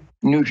 Ted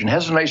Nugent.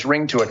 Has a nice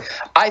ring to it.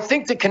 I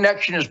think the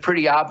connection is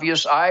pretty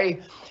obvious. I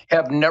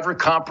have never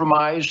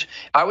compromised.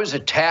 I was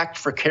attacked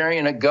for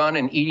carrying a gun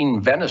and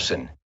eating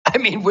venison. I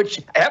mean,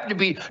 which happen to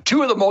be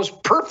 2 of the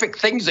most perfect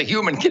things a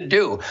human can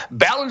do.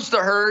 Balance the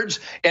herds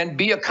and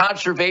be a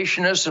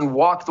conservationist and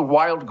walk the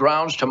wild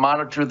grounds to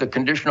monitor the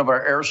condition of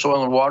our air,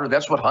 soil, and water.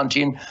 That's what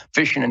hunting,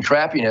 fishing, and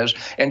trapping is.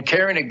 And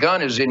carrying a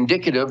gun is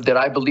indicative that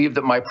I believe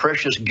that my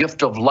precious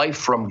gift of life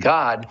from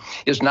God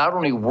is not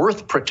only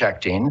worth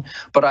protecting,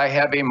 but I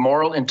have a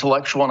moral,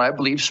 intellectual, and I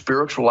believe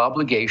spiritual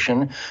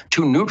obligation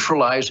to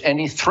neutralize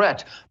any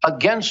threat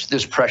against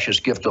this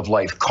precious gift of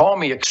life. Call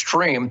me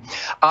extreme.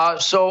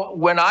 So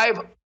when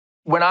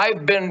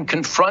I've been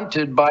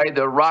confronted by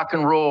the rock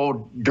and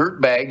roll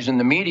dirtbags in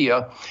the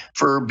media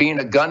for being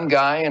a gun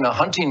guy and a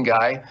hunting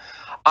guy,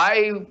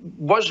 I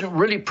wasn't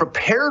really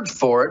prepared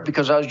for it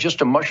because I was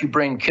just a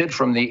mushy-brained kid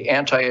from the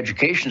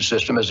anti-education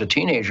system as a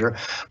teenager.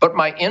 But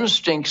my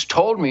instincts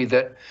told me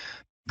that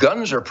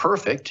guns are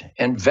perfect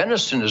and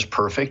venison is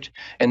perfect,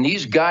 and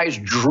these guys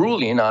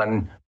drooling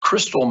on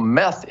crystal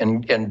meth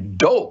and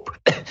dope,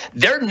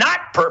 they're not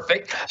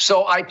perfect.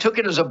 So I took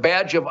it as a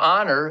badge of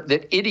honor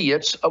that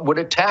idiots would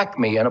attack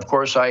me. And of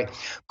course, I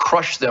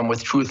crushed them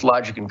with truth,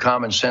 logic, and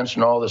common sense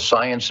and all the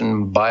science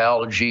and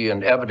biology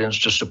and evidence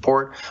to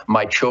support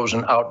my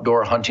chosen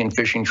outdoor hunting,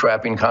 fishing,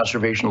 trapping,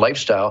 conservation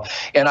lifestyle.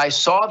 And I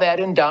saw that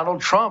in Donald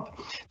Trump.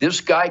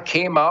 This guy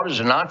came out as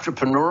an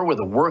entrepreneur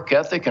with a work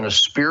ethic and a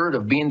spirit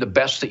of being the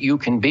best that you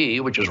can be,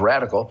 which is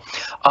radical.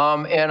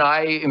 And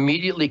I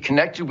immediately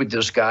connected with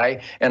this guy.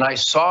 And I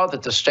saw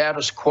that the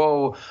status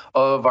quo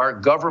of our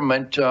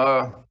government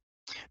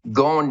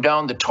going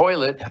down the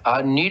toilet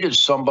needed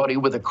somebody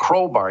with a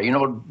crowbar. You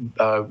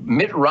know,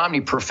 Mitt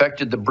Romney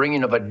perfected the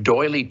bringing of a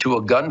doily to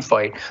a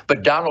gunfight,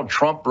 but Donald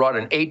Trump brought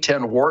an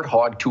A-10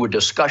 warthog to a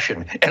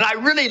discussion. And I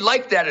really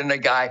like that in a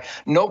guy.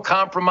 No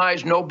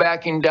compromise, no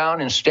backing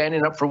down, and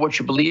standing up for what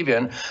you believe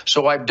in.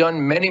 So I've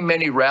done many,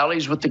 many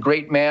rallies with the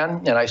great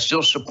man, and I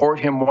still support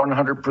him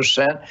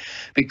 100%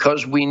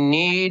 because we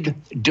need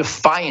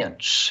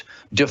defiance.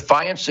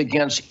 Defiance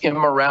against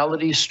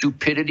immorality,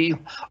 stupidity,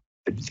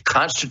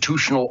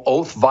 constitutional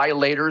oath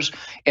violators,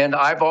 and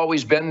I've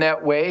always been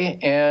that way,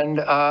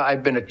 and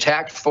I've been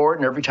attacked for it,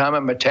 and every time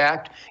I'm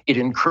attacked, it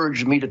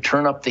encouraged me to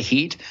turn up the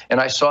heat, and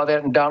I saw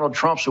that in Donald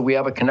Trump, so we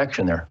have a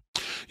connection there.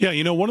 Yeah,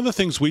 you know, one of the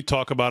things we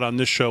talk about on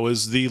this show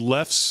is the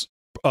left's,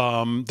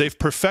 they've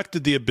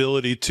perfected the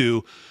ability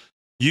to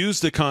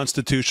use the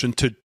Constitution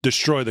to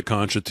destroy the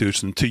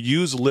Constitution, to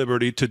use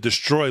liberty to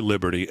destroy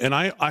liberty. And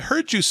I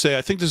heard you say,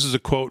 I think this is a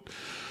quote,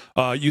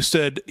 you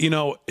said, you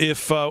know,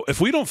 if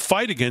we don't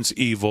fight against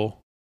evil,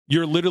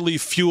 you're literally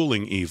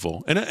fueling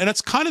evil. And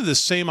it's kind of the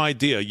same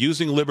idea,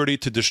 using liberty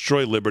to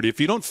destroy liberty. If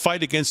you don't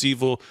fight against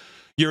evil,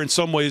 you're in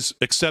some ways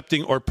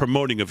accepting or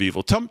promoting of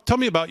evil. Tell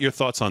me about your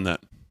thoughts on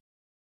that.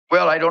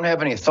 Well, I don't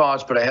have any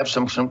thoughts, but I have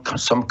some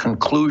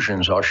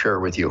conclusions I'll share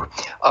with you.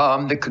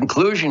 The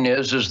conclusion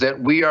is that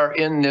we are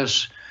in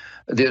this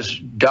this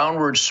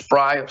downward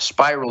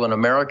spiral in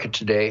America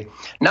today,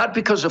 not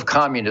because of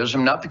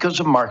communism, not because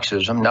of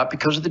Marxism, not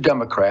because of the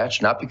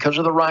Democrats, not because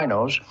of the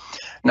rhinos,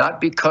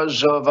 not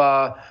because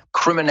of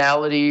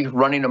criminality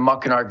running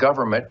amok in our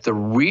government. The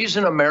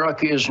reason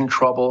America is in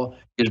trouble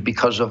is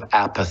because of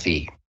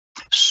apathy.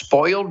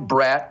 Spoiled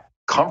brat,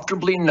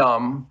 comfortably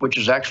numb, which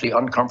is actually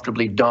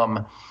uncomfortably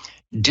dumb,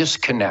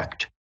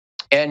 disconnect.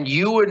 And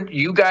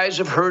you guys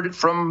have heard it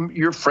from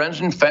your friends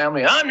and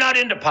family. I'm not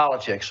into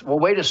politics. Well,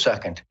 wait a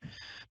second.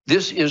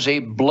 This is a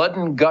blood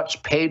and guts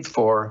paid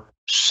for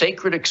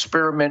sacred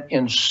experiment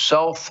in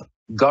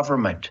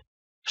self-government.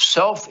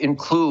 Self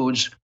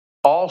includes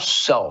all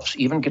selves,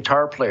 even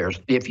guitar players.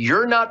 If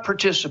you're not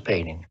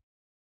participating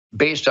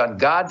based on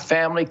God,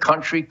 family,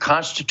 country,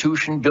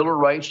 Constitution, Bill of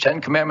Rights,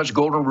 10 Commandments,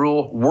 Golden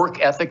Rule,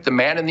 work ethic, the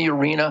man in the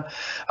arena,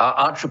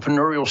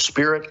 entrepreneurial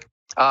spirit,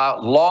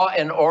 law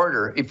and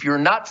order, if you're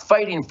not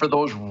fighting for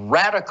those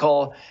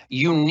radical,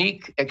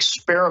 unique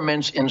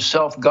experiments in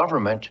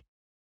self-government,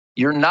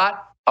 you're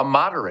not a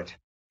moderate.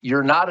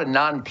 You're not a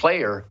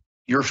non-player.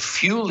 You're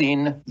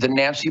fueling the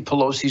Nancy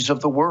Pelosi's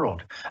of the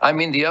world. I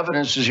mean, the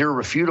evidence is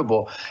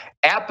irrefutable.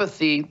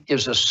 Apathy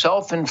is a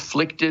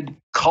self-inflicted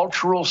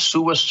cultural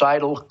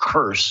suicidal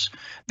curse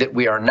that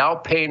we are now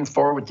paying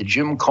for with the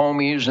Jim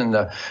Comeys and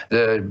the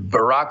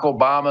Barack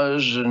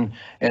Obamas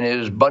and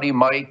his buddy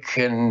Mike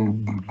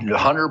and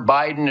Hunter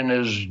Biden and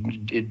his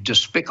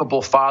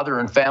despicable father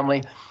and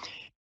family.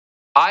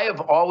 I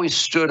have always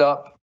stood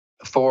up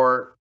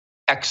for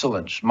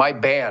excellence. My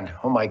band,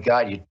 oh my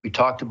God, we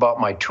talked about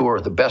my tour,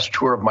 the best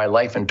tour of my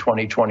life in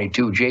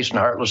 2022. Jason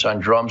Hartless on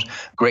drums,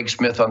 Greg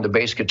Smith on the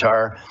bass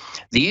guitar.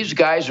 These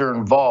guys are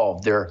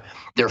involved. They're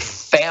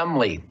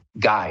family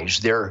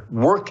guys. They're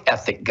work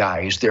ethic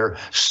guys. They're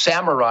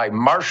samurai,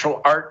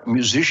 martial art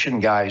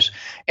musician guys.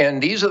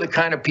 And these are the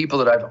kind of people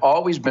that I've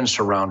always been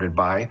surrounded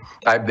by.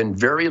 I've been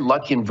very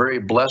lucky and very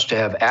blessed to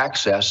have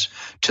access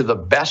to the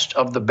best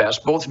of the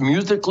best, both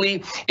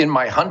musically in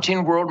my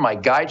hunting world, my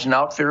guides and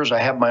outfitters. I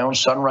have my own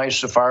sunrise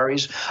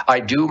safaris.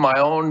 I do my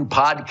own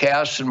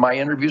podcasts and my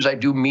interviews. I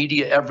do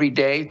media every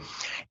day.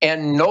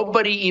 And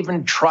nobody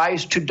even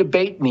tries to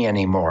debate me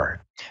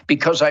anymore,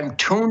 because I'm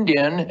tuned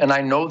in and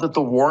I know that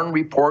the Warren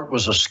Report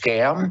was a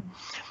scam.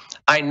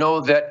 I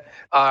know that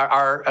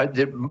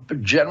the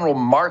General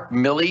Mark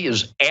Milley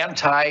is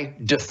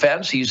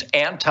anti-defense. He's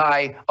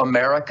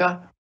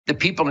anti-America. The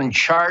people in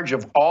charge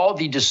of all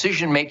the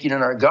decision-making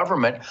in our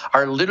government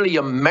are literally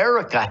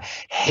America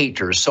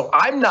haters. So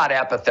I'm not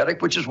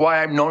apathetic, which is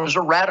why I'm known as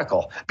a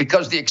radical,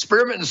 because the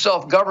experiment in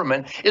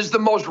self-government is the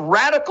most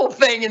radical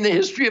thing in the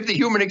history of the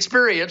human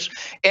experience.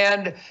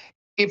 And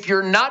if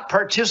you're not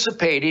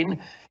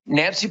participating,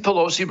 Nancy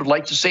Pelosi would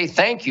like to say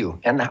thank you.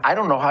 And I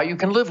don't know how you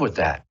can live with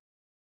that.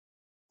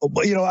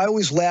 You know, I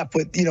always laugh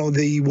with,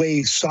 the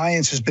way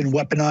science has been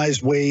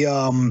weaponized, way,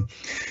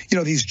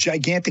 these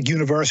gigantic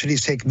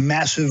universities take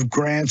massive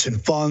grants and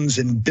funds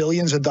and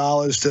billions of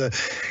dollars to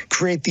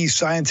create these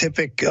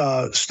scientific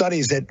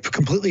studies that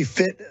completely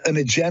fit an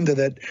agenda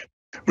that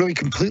really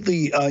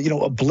completely,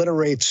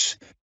 obliterates,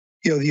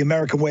 the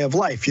American way of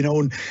life,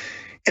 and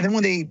then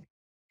when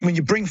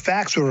you bring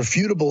facts or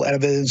refutable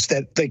evidence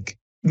that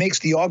makes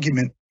the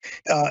argument,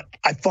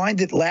 I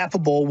find it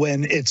laughable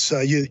when it's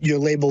you're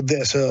labeled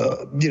this,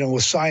 a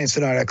science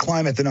denier, a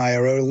climate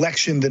denier, or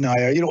election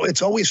denier.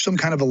 It's always some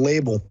kind of a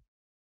label.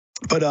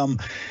 But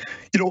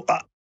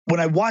when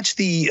I watch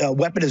the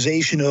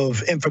weaponization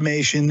of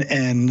information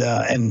and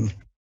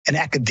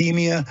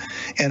academia,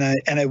 and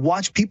I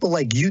watch people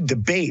like you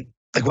debate,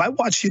 I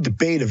watched you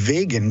debate a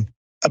vegan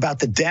about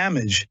the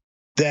damage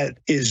that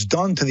is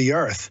done to the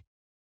earth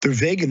through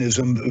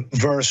veganism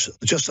versus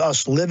just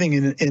us living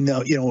in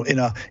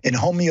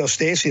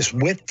homeostasis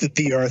with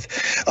the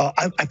earth.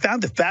 I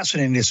found it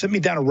fascinating. It sent me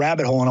down a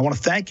rabbit hole, and I want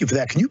to thank you for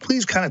that. Can you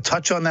please kind of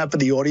touch on that for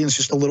the audience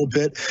just a little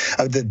bit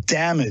of the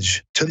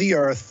damage to the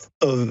earth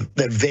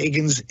that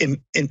vegans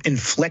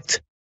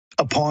inflict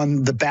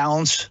upon the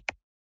balance?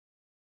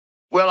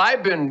 Well,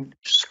 I've been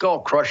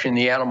skull crushing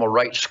the animal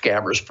rights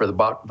scammers for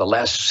about the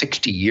last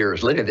 60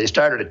 years. Literally, they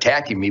started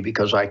attacking me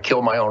because I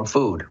kill my own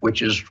food,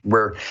 which is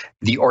where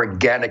the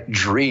organic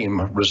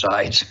dream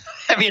resides.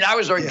 I mean, I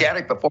was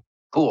organic before.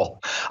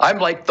 Cool. I'm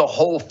like the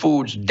Whole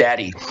Foods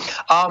daddy.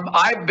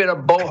 I've been a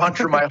bow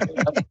hunter my whole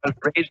life. I was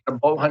raised in a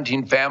bow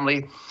hunting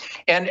family.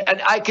 And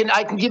I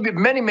can give you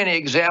many, many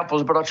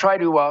examples, but I'll try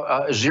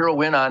to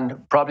zero in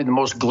on probably the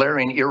most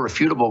glaring,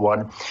 irrefutable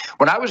one.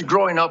 When I was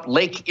growing up,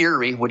 Lake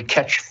Erie would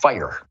catch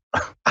fire.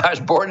 I was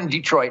born in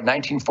Detroit,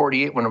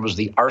 1948, when it was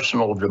the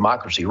arsenal of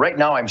democracy. Right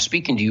now, I'm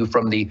speaking to you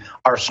from the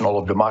arsenal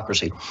of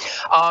democracy.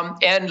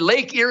 And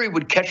Lake Erie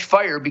would catch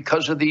fire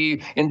because of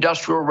the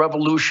Industrial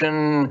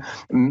Revolution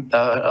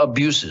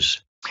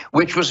abuses,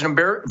 which was a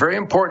very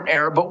important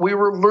era, but we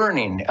were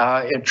learning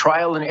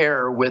trial and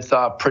error with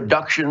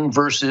production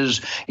versus,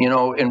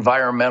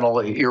 environmental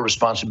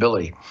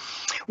irresponsibility.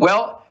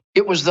 Well,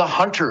 it was the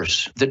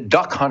hunters, the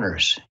duck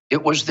hunters.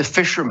 It was the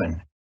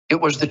fishermen. It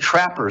was the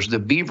trappers, the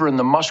beaver and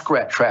the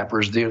muskrat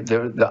trappers,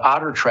 the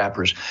otter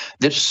trappers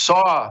that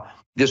saw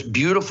this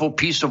beautiful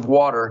piece of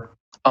water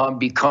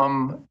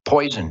become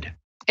poisoned.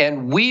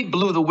 And we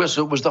blew the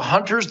whistle. It was the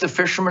hunters, the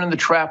fishermen, and the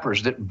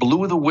trappers that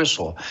blew the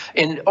whistle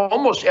in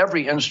almost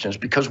every instance,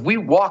 because we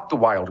walk the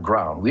wild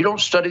ground. We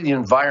don't study the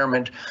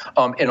environment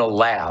in a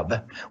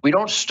lab. We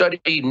don't study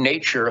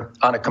nature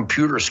on a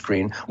computer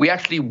screen. We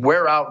actually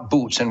wear out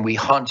boots and we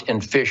hunt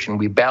and fish and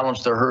we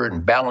balance the herd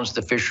and balance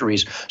the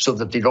fisheries so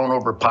that they don't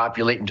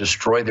overpopulate and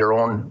destroy their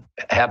own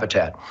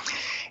habitat.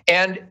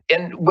 And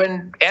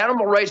when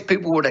animal rights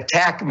people would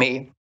attack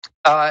me,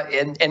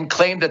 and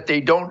claim that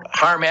they don't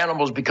harm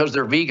animals because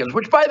they're vegans,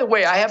 which, by the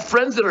way, I have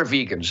friends that are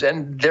vegans,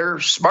 and they're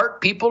smart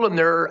people and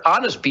they're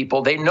honest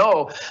people. They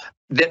know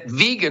that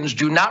vegans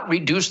do not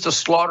reduce the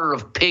slaughter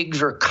of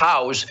pigs or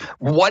cows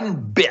one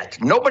bit.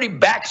 Nobody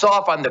backs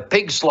off on the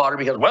pig slaughter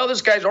because, well,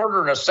 this guy's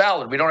ordering a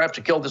salad. We don't have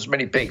to kill this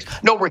many pigs.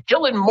 No, we're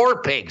killing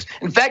more pigs.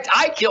 In fact,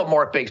 I kill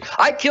more pigs.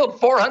 I killed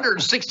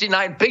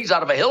 469 pigs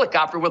out of a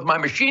helicopter with my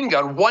machine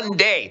gun one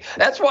day.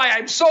 That's why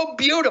I'm so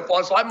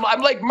beautiful. So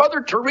I'm like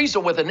Mother Teresa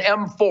with an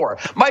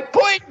M4. My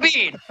point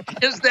being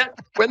is that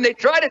when they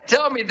try to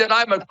tell me that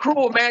I'm a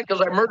cruel man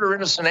because I murder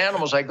innocent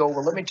animals, I go,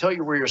 well, let me tell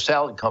you where your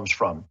salad comes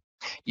from.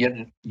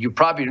 You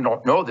probably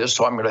don't know this,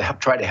 so I'm going to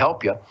try to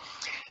help you.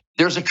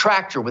 There's a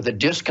tractor with a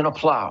disc and a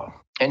plow,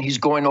 and he's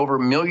going over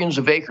millions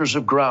of acres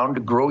of ground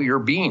to grow your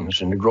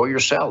beans and to grow your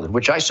salad,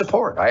 which I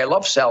support. I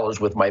love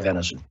salads with my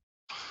venison.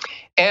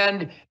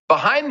 And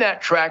behind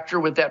that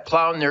tractor with that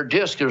plow and their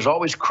disc, there's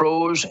always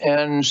crows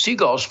and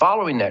seagulls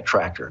following that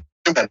tractor.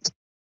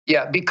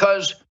 Yeah,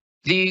 because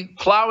the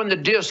plow and the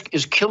disc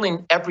is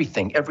killing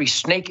everything, every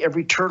snake,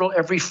 every turtle,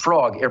 every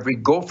frog, every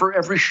gopher,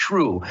 every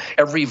shrew,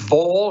 every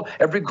vole,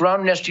 every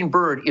ground nesting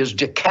bird is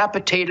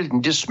decapitated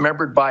and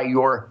dismembered by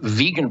your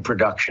vegan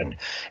production.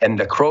 And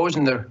the crows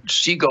and the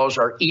seagulls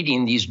are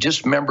eating these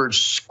dismembered,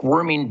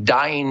 squirming,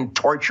 dying,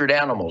 tortured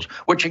animals,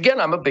 which again,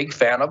 I'm a big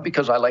fan of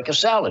because I like a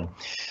salad.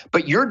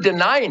 But you're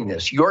denying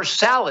this. Your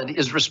salad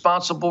is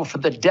responsible for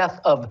the death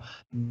of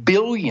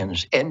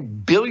billions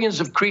and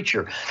billions of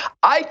creatures.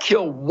 I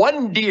kill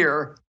one deer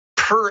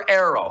per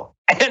arrow,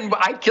 and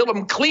I kill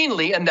them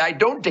cleanly, and I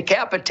don't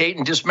decapitate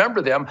and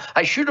dismember them.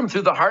 I shoot them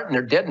through the heart, and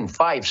they're dead in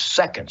 5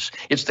 seconds.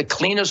 It's the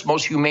cleanest,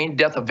 most humane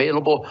death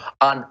available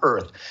on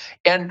earth.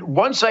 And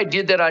once I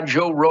did that on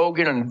Joe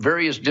Rogan and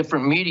various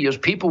different medias,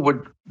 people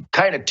would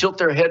kind of tilt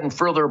their head and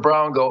furl their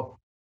brow and go,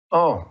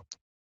 oh,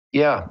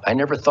 yeah, I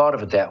never thought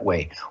of it that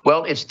way.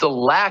 Well, it's the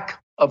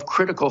lack of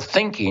critical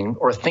thinking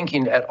or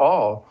thinking at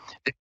all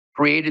that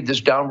created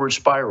this downward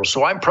spiral.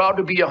 So I'm proud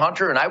to be a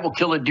hunter, and I will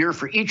kill a deer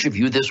for each of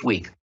you this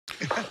week.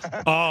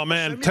 Oh,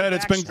 man, Ted,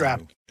 it's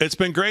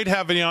been great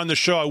having you on the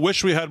show. I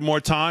wish we had more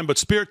time, but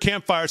Spirit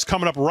Campfire is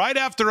coming up right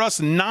after us,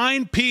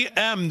 9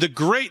 p.m. The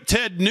great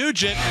Ted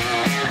Nugent.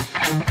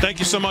 Thank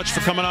you so much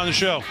for coming on the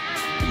show.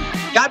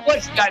 God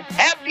bless you guys.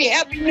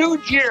 Happy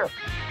New Year.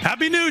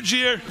 Happy New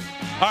Year.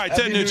 All right,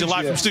 Ted Nugent,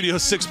 live from Studio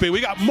 6B. We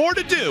got more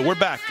to do. We're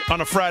back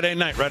on a Friday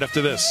night right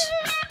after this.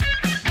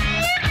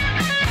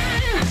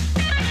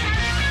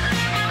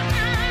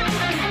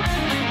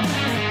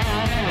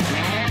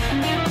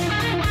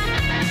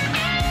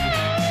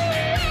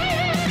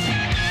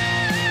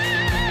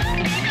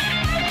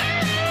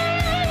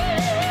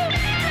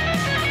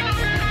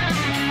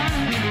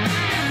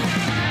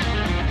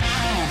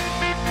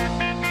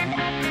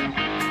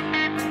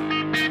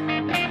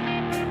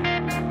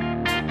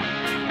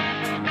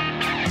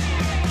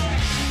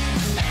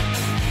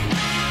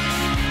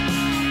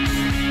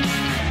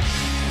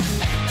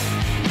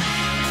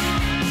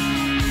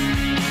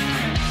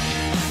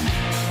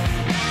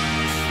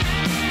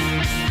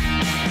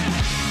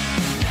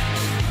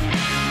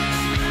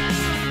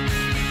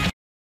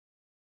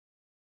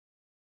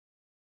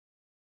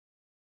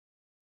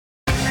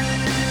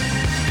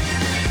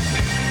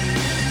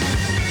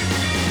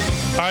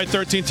 All right,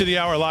 13 to the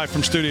hour, live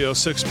from Studio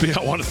 6B.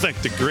 I want to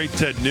thank the great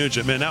Ted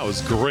Nugent. Man, that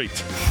was great.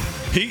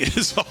 He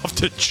is off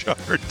the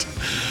chart.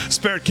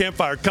 Spirit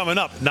Campfire coming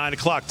up, 9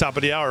 o'clock, top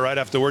of the hour, right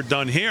after we're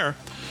done here.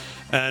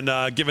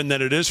 And given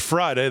that it is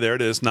Friday, there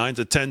it is, 9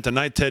 to 10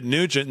 tonight, Ted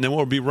Nugent. And then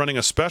we'll be running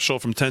a special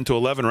from 10 to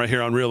 11 right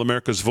here on Real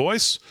America's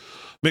Voice.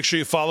 Make sure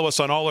you follow us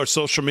on all our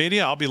social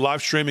media. I'll be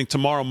live streaming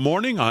tomorrow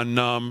morning on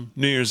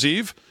New Year's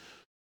Eve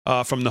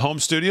from the home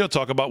studio.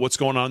 Talk about what's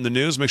going on in the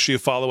news. Make sure you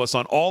follow us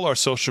on all our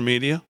social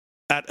media.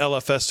 At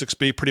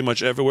LFS6B, pretty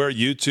much everywhere.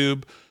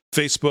 YouTube,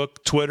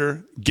 Facebook,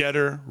 Twitter,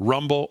 Getter,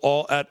 Rumble,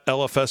 all at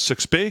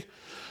LFS6B.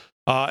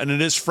 And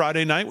it is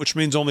Friday night, which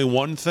means only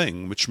one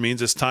thing, which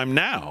means it's time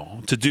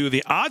now to do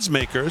the Odds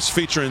Makers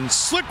featuring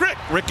Slick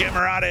Rick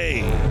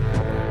Emirati.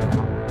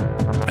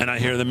 And I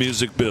hear the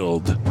music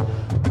build.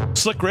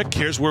 Slick Rick,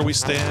 here's where we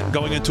stand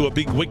going into a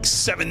big week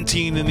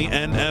 17 in the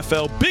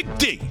NFL. Big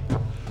D,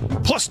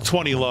 plus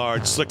 20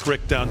 large. Slick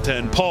Rick down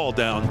 10, Paul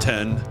down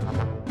 10.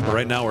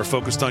 Right now, we're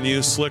focused on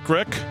you, Slick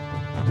Rick.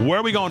 Where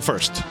are we going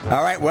first?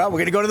 All right, well, we're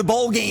going to go to the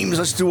bowl games.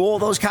 Let's do all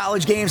those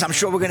college games. I'm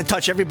sure we're going to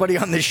touch everybody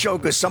on this show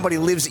because somebody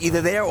lives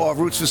either there or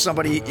roots for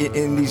somebody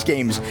in these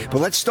games.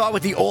 But let's start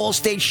with the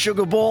All-State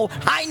Sugar Bowl.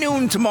 High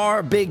noon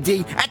tomorrow, Big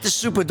D, at the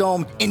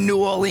Superdome in New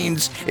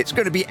Orleans. It's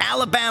going to be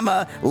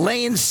Alabama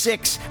laying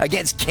 6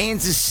 against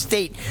Kansas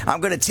State. I'm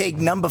going to take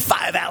number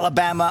 5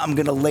 Alabama. I'm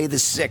going to lay the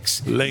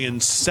 6. Laying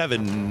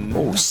 7.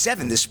 Oh,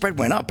 7. The spread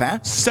went up, huh?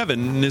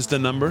 7 is the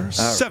number.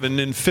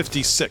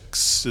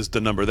 7-56 is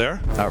the number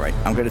there. All right,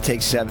 I'm going to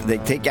take 7. They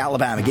take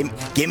Alabama.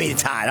 Give me the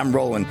Tide. I'm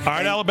rolling. All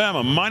right,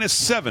 Alabama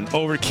 -7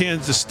 over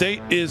Kansas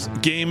State is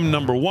game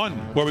number 1.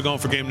 Where are we going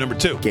for game number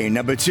 2? Game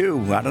number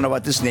 2. I don't know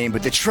about this name,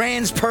 but the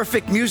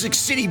Trans-Perfect Music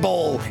City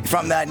Bowl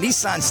from the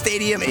Nissan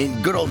Stadium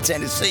in good old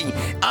Tennessee.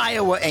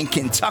 Iowa and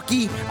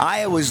Kentucky.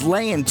 Iowa's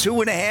laying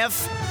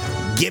 2.5.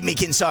 Give me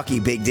Kentucky,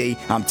 Big D.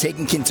 I'm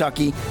taking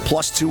Kentucky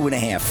plus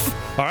 2.5.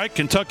 All right,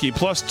 Kentucky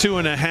plus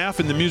 2.5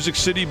 in the Music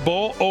City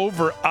Bowl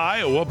over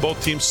Iowa.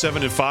 Both teams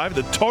 7-5.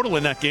 The total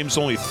in that game is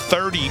only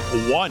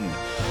 31.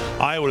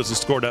 Iowa doesn't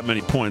score that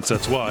many points.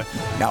 That's why.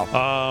 No.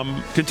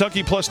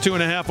 Kentucky plus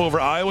 2.5 over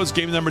Iowa's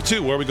game number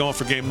 2. Where are we going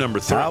for game number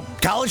 3?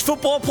 College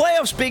football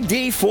playoffs, Big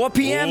D, 4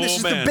 p.m. This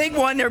is the big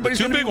one. Everybody's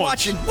going to be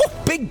watching. Woo,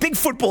 big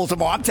football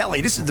tomorrow. I'm telling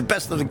you, this is the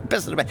best of the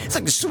best. It's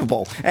like the Super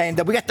Bowl. And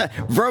we got the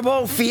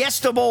Verbo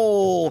Fiesta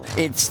Bowl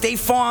at State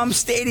Farm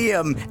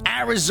Stadium,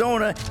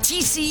 Arizona.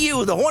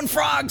 TCU, the Horned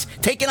Frogs,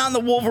 taking on the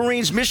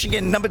Wolverines.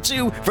 Michigan, number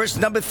 2 versus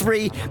number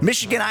 3.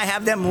 Michigan, I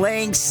have them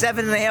laying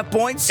 7.5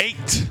 points.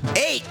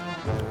 8.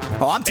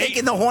 Oh, I'm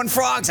taking the Horned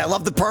Frogs. I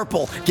love the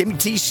purple. Give me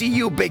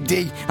TCU, Big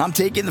D. I'm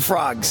taking the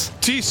Frogs.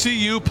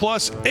 TCU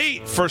plus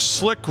 8 for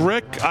Slick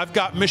Rick. I've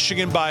got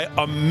Michigan by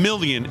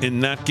 1,000,000 in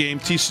that game.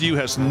 TCU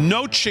has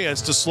no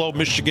chance to slow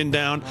Michigan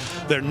down.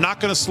 They're not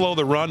going to slow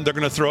the run. They're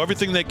going to throw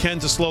everything they can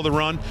to slow the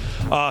run,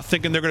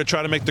 thinking they're going to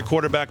try to make the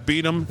quarterback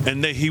beat him,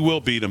 and he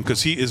will beat him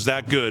because he is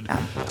that good.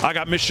 I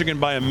got Michigan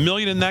by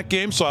 1,000,000 in that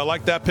game, so I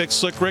like that pick,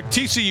 Slick Rick.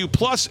 TCU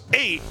plus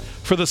 8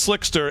 for the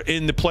Slickster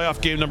in the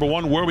playoff game number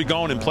 1. Where are we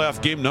going in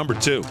playoff game number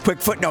 2?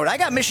 Quick footnote. I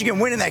got Michigan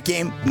winning that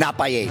game, not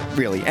by 8,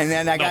 really. And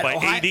then I got by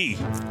Ohio. 80.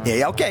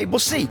 Yeah, okay, we'll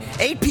see.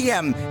 8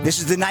 p.m. This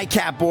is the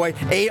nightcap, boy.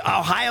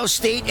 Ohio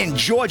State and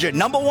Georgia.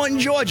 Number 1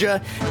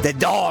 Georgia. The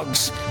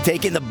Dogs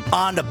taking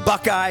on the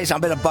Buckeyes.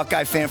 I've been a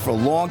Buckeye fan for a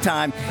long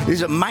time. This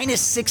is a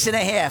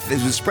 -6.5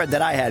 is the spread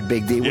that I had,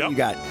 Big D. What do you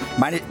got?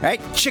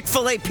 Right?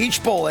 Chick-fil-A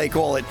Peach Bowl, they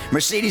call it.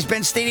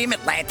 Mercedes-Benz Stadium,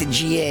 Atlanta,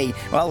 GA.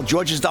 Well,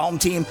 Georgia's the home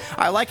team.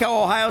 I like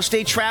how Ohio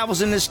State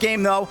travels in this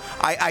game, though.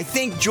 I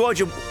think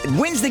Georgia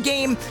wins the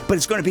game, but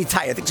it's going to be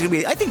tight. I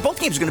think both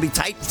games are going to be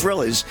tight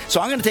thrillers.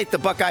 So I'm going to take the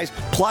Buckeyes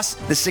plus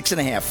the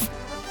 6.5.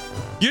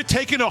 You're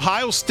taking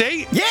Ohio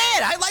State? Yeah,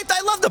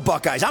 I love the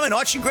Buckeyes. I'm an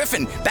Archie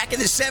Griffin back in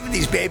the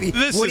 70s, baby.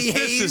 Woody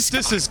Hayes.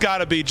 This has got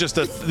to be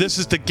this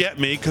is to get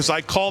me because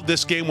I called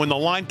this game when the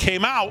line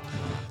came out.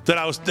 That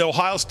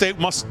Ohio State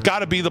got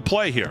to be the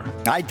play here.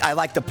 I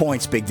like the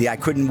points, Big D. I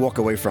couldn't walk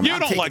away from it. You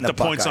don't like the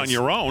points on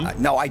your own.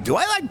 No, I do.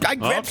 I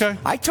grabbed. Okay.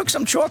 I took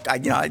some chalk.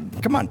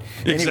 Come on.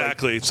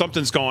 Exactly. Anyway.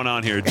 Something's going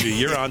on here, G.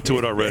 You're onto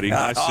it already.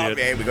 I see it.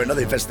 Man, we got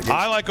another investigation.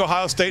 I like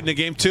Ohio State in the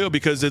game too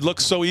because it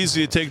looks so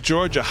easy to take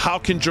Georgia. How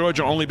can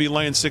Georgia only be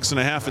laying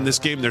 6.5 in this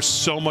game? They're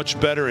so much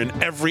better in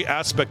every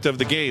aspect of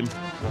the game,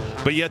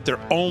 but yet they're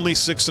only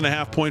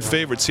 6.5 point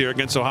favorites here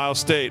against Ohio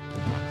State.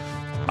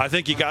 I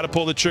think you got to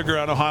pull the trigger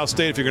on Ohio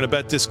State if you're going to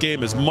bet this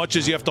game. As much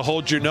as you have to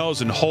hold your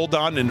nose and hold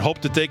on and hope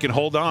that they can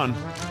hold on.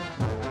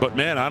 But,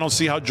 man, I don't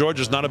see how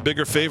Georgia's not a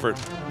bigger favorite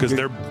because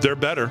they're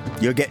better.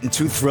 You're getting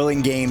 2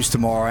 thrilling games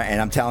tomorrow, and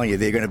I'm telling you,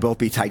 they're going to both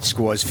be tight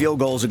scores. Field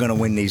goals are going to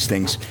win these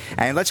things.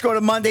 And let's go to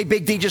Monday.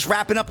 Big D just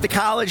wrapping up the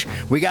college.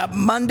 We got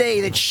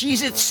Monday, the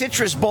Cheez-It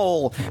Citrus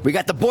Bowl. We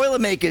got the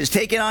Boilermakers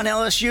taking on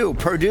LSU.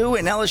 Purdue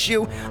and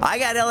LSU. I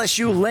got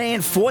LSU laying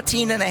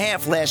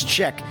 14.5 last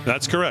check.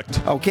 That's correct.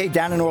 Okay,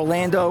 down in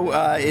Orlando,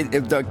 in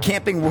the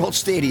Camping World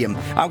Stadium.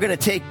 I'm going to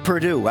take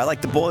Purdue. I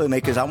like the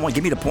Boilermakers.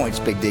 Give me the points,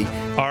 Big D.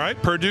 All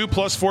right, Purdue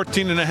plus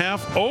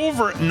 14.5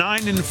 over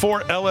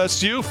 9-4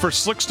 LSU for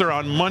Slickster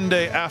on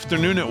Monday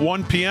afternoon at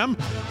 1 p.m.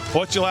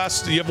 What's your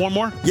last? Do you have one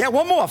more? Yeah,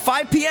 one more.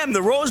 5 p.m.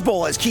 the Rose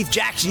Bowl, as Keith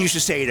Jackson used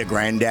to say, the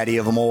granddaddy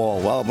of them all.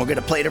 Well, we're going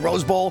to play the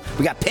Rose Bowl.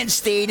 We got Penn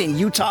State and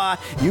Utah.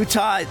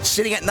 Utah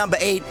sitting at number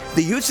 8.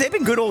 The Utes, they've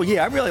been good all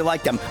year. I really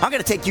like them. I'm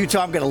going to take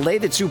Utah. I'm going to lay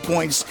the 2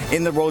 points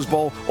in the Rose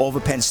Bowl over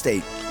Penn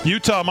State.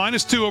 Utah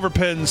 -2 over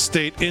Penn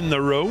State in the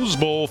Rose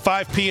Bowl,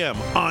 5 p.m.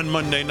 on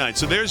Monday night.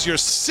 So there's your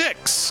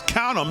 6,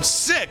 count them,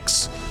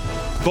 6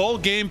 bowl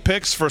game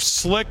picks for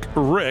Slick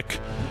Rick.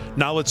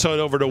 Now let's head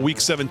over to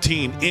Week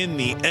 17 in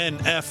the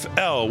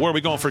NFL. Where are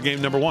we going for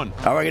game number 1?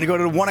 All right, we're going to go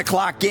to the 1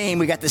 o'clock game.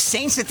 We got the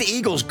Saints at the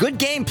Eagles. Good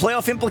game.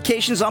 Playoff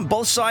implications on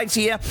both sides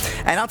here.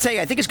 And I'll tell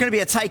you, I think it's going to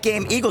be a tight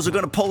game. Eagles are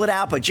going to pull it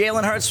out, but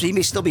Jalen Hurts, he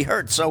may still be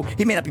hurt, so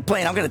he may not be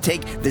playing. I'm going to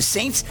take the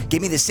Saints.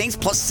 Give me the Saints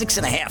plus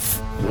 6.5.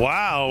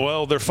 Wow.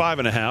 Well, they're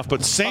 5.5,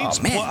 but Saints.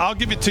 I'll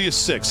give it to you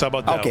 6. How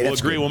about that? Okay, we'll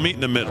agree. Good. We'll meet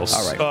in the middle.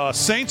 All right.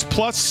 Saints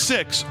plus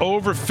 6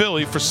 over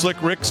Philly for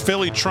Slick Rick.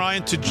 Philly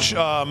trying to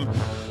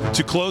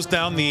close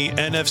down the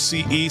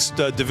NFC East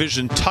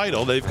division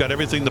title. They've got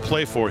everything to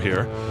play for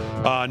here.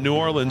 New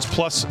Orleans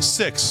plus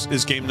 6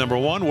 is game number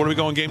 1. What are we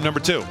going game number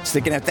 2?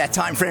 Sticking at that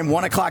time frame,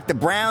 1 o'clock. The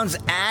Browns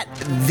at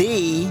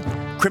the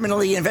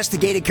criminally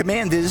investigated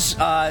Commanders.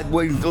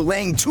 We're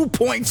laying 2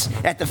 points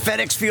at the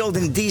FedEx Field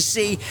in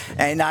D.C.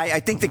 And I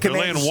think the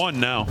Commanders. They're laying 1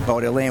 now. Oh,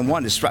 they're laying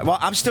 1. Well,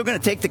 I'm still going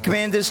to take the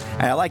Commanders,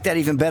 and I like that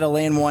even better,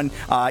 laying 1.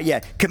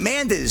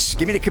 Commanders.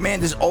 Give me the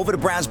Commanders over the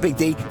Browns, Big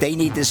D. They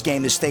need this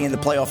game to stay in the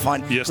playoff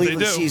hunt. Yes,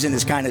 Cleveland they do. Season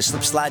is kind of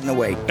sliding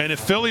away. And if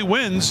Philly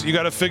wins, you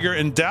got to figure,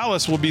 and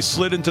Dallas will be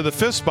slid into the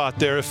 5th spot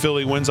there if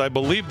Philly wins. I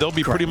believe they'll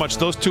be pretty much,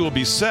 those two will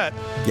be set.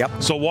 Yep.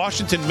 So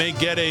Washington may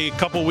get a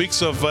couple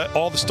weeks of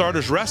all the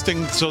starters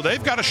resting, so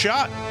they've got a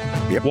shot.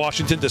 Yep.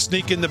 Washington to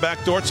sneak in the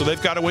back door, so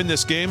they've got to win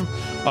this game.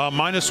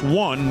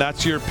 -1,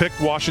 that's your pick,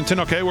 Washington.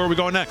 Okay, where are we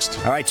going next?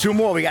 All right, 2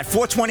 more. We got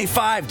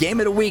 4:25, game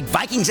of the week.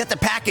 Vikings at the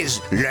Packers,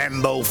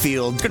 Lambeau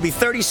Field. It's going to be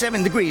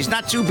 37 degrees,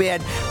 not too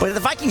bad. But the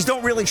Vikings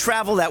don't really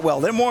travel that well.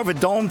 They're more of a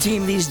dome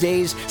team these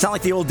days. It's not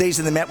like the old days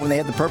of the Met when they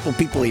had the purple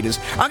people eaters.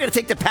 I'm going to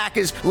take the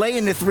Packers, lay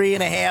in the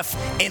 3.5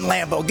 in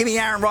Lambeau. Give me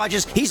Aaron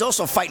Rodgers. He's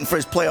also fighting for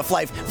his playoff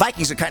life.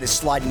 Vikings are kind of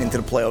sliding into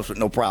the playoffs with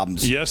no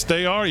problems. Yes,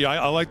 they are. Yeah,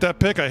 I like that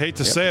pick. I hate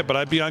to say it, but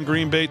I'd be on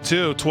Green Bay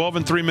too.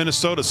 12-3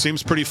 Minnesota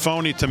seems pretty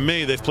phony to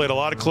me. They've played a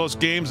lot of close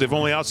games. They've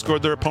only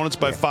outscored their opponents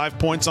by 5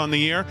 points on the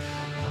year.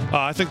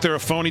 I think they're a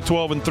phony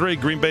 12-3.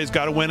 Green Bay's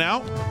got to win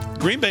out.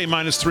 Green Bay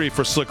 -3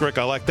 for Slick Rick.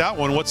 I like that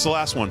one. What's the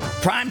last one?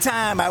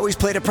 Primetime. I always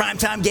play the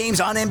primetime games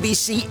on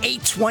NBC.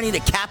 8:20 to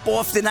cap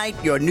off the night.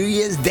 Your New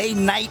Year's Day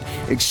night.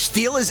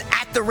 Steelers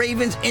at the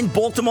Ravens in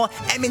Baltimore.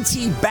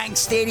 M&T Bank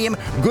Stadium.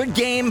 Good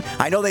game.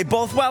 I know they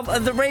both,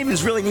 the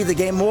Ravens really need the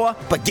game more,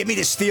 but give me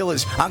the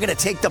Steelers. I'm going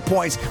to take the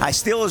points.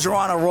 Steelers are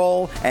on a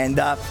roll, and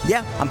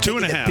I'm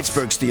taking the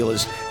Pittsburgh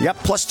Steelers.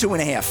 Yep,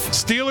 +2.5.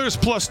 Steelers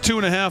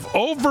 +2.5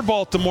 over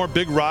Baltimore.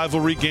 Big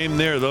rivalry game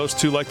there. Those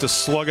two like to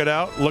slug it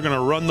out. Looking to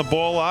run the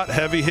ball out,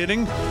 heavy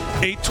hitting.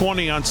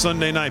 8:20 on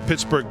Sunday night.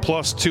 Pittsburgh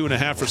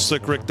 +2.5 for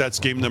Slick Rick. That's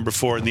game number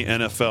 4 in the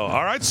NFL.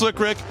 All right, Slick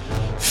Rick,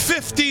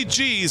 50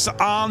 G's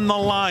on the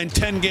line.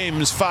 10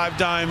 games, 5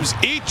 dimes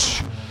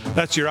each.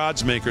 That's your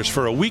odds makers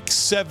for a week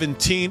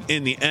 17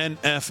 in the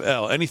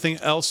NFL. Anything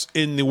else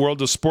in the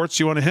world of sports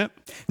you want to hit?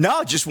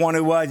 No, just want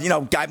to,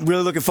 I'm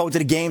really looking forward to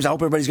the games. I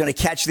hope everybody's going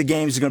to catch the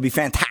games. It's going to be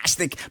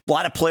fantastic. A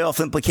lot of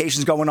playoff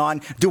implications going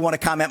on. Do want to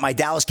comment, my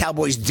Dallas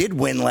Cowboys did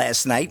win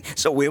last night,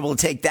 so we were able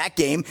to take that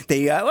game.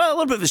 They, a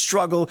little bit of a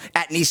struggle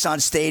at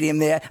Nissan Stadium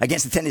there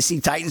against the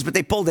Tennessee Titans, but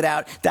they pulled it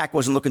out. Dak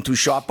wasn't looking too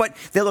sharp, but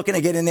they're looking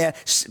to get in there.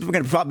 We're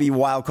going to probably be a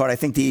wild card. I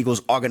think the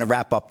Eagles are going to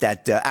wrap up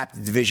that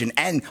division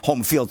and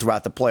home field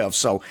throughout the playoffs.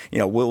 So,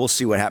 we'll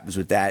see what happens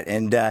with that.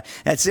 And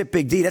that's it,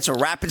 Big D. That's a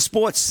wrap in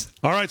sports.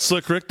 All right,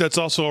 Slick Rick, that's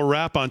also a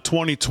wrap on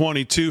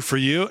 2022 for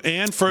you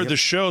and for the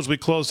shows. We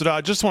closed it out.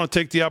 I just want to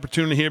take the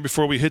opportunity here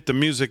before we hit the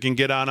music and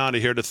get on out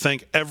of here to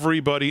thank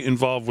everybody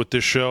involved with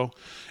this show.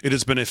 It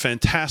has been a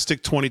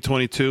fantastic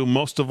 2022.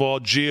 Most of all,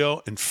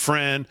 Gio and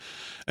Fran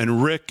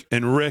and Rick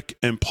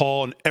and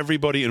Paul and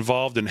everybody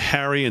involved, and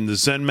Harry and the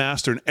Zen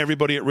Master and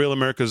everybody at Real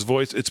America's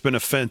Voice. It's been a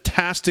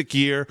fantastic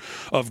year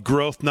of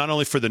growth, not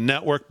only for the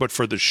network, but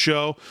for the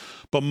show.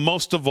 But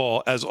most of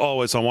all, as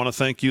always, I want to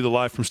thank you, the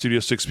Live from Studio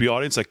 6B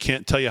audience. I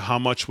can't tell you how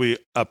much we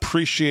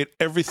appreciate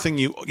everything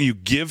you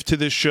give to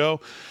this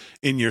show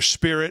in your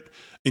spirit,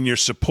 in your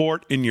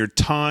support, in your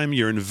time.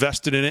 You're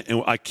invested in it,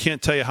 and I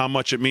can't tell you how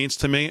much it means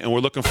to me, and we're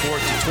looking forward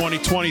to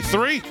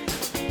 2023.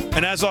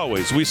 And as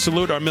always, we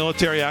salute our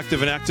military,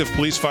 active and active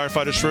police,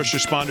 firefighters, first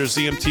responders,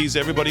 EMTs,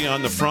 everybody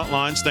on the front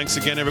lines. Thanks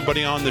again,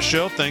 everybody on the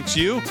show. Thanks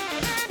you.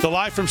 The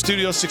Live from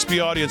Studio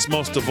 6B audience,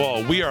 most of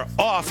all. We are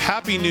off.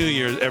 Happy New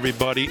Year,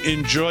 everybody.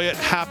 Enjoy it.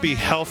 Happy,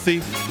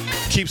 healthy.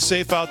 Keep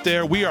safe out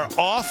there. We are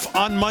off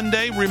on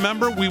Monday.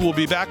 Remember, we will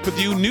be back with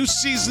you. New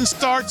season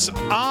starts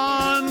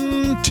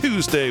on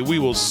Tuesday. We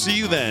will see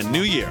you then.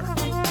 New Year.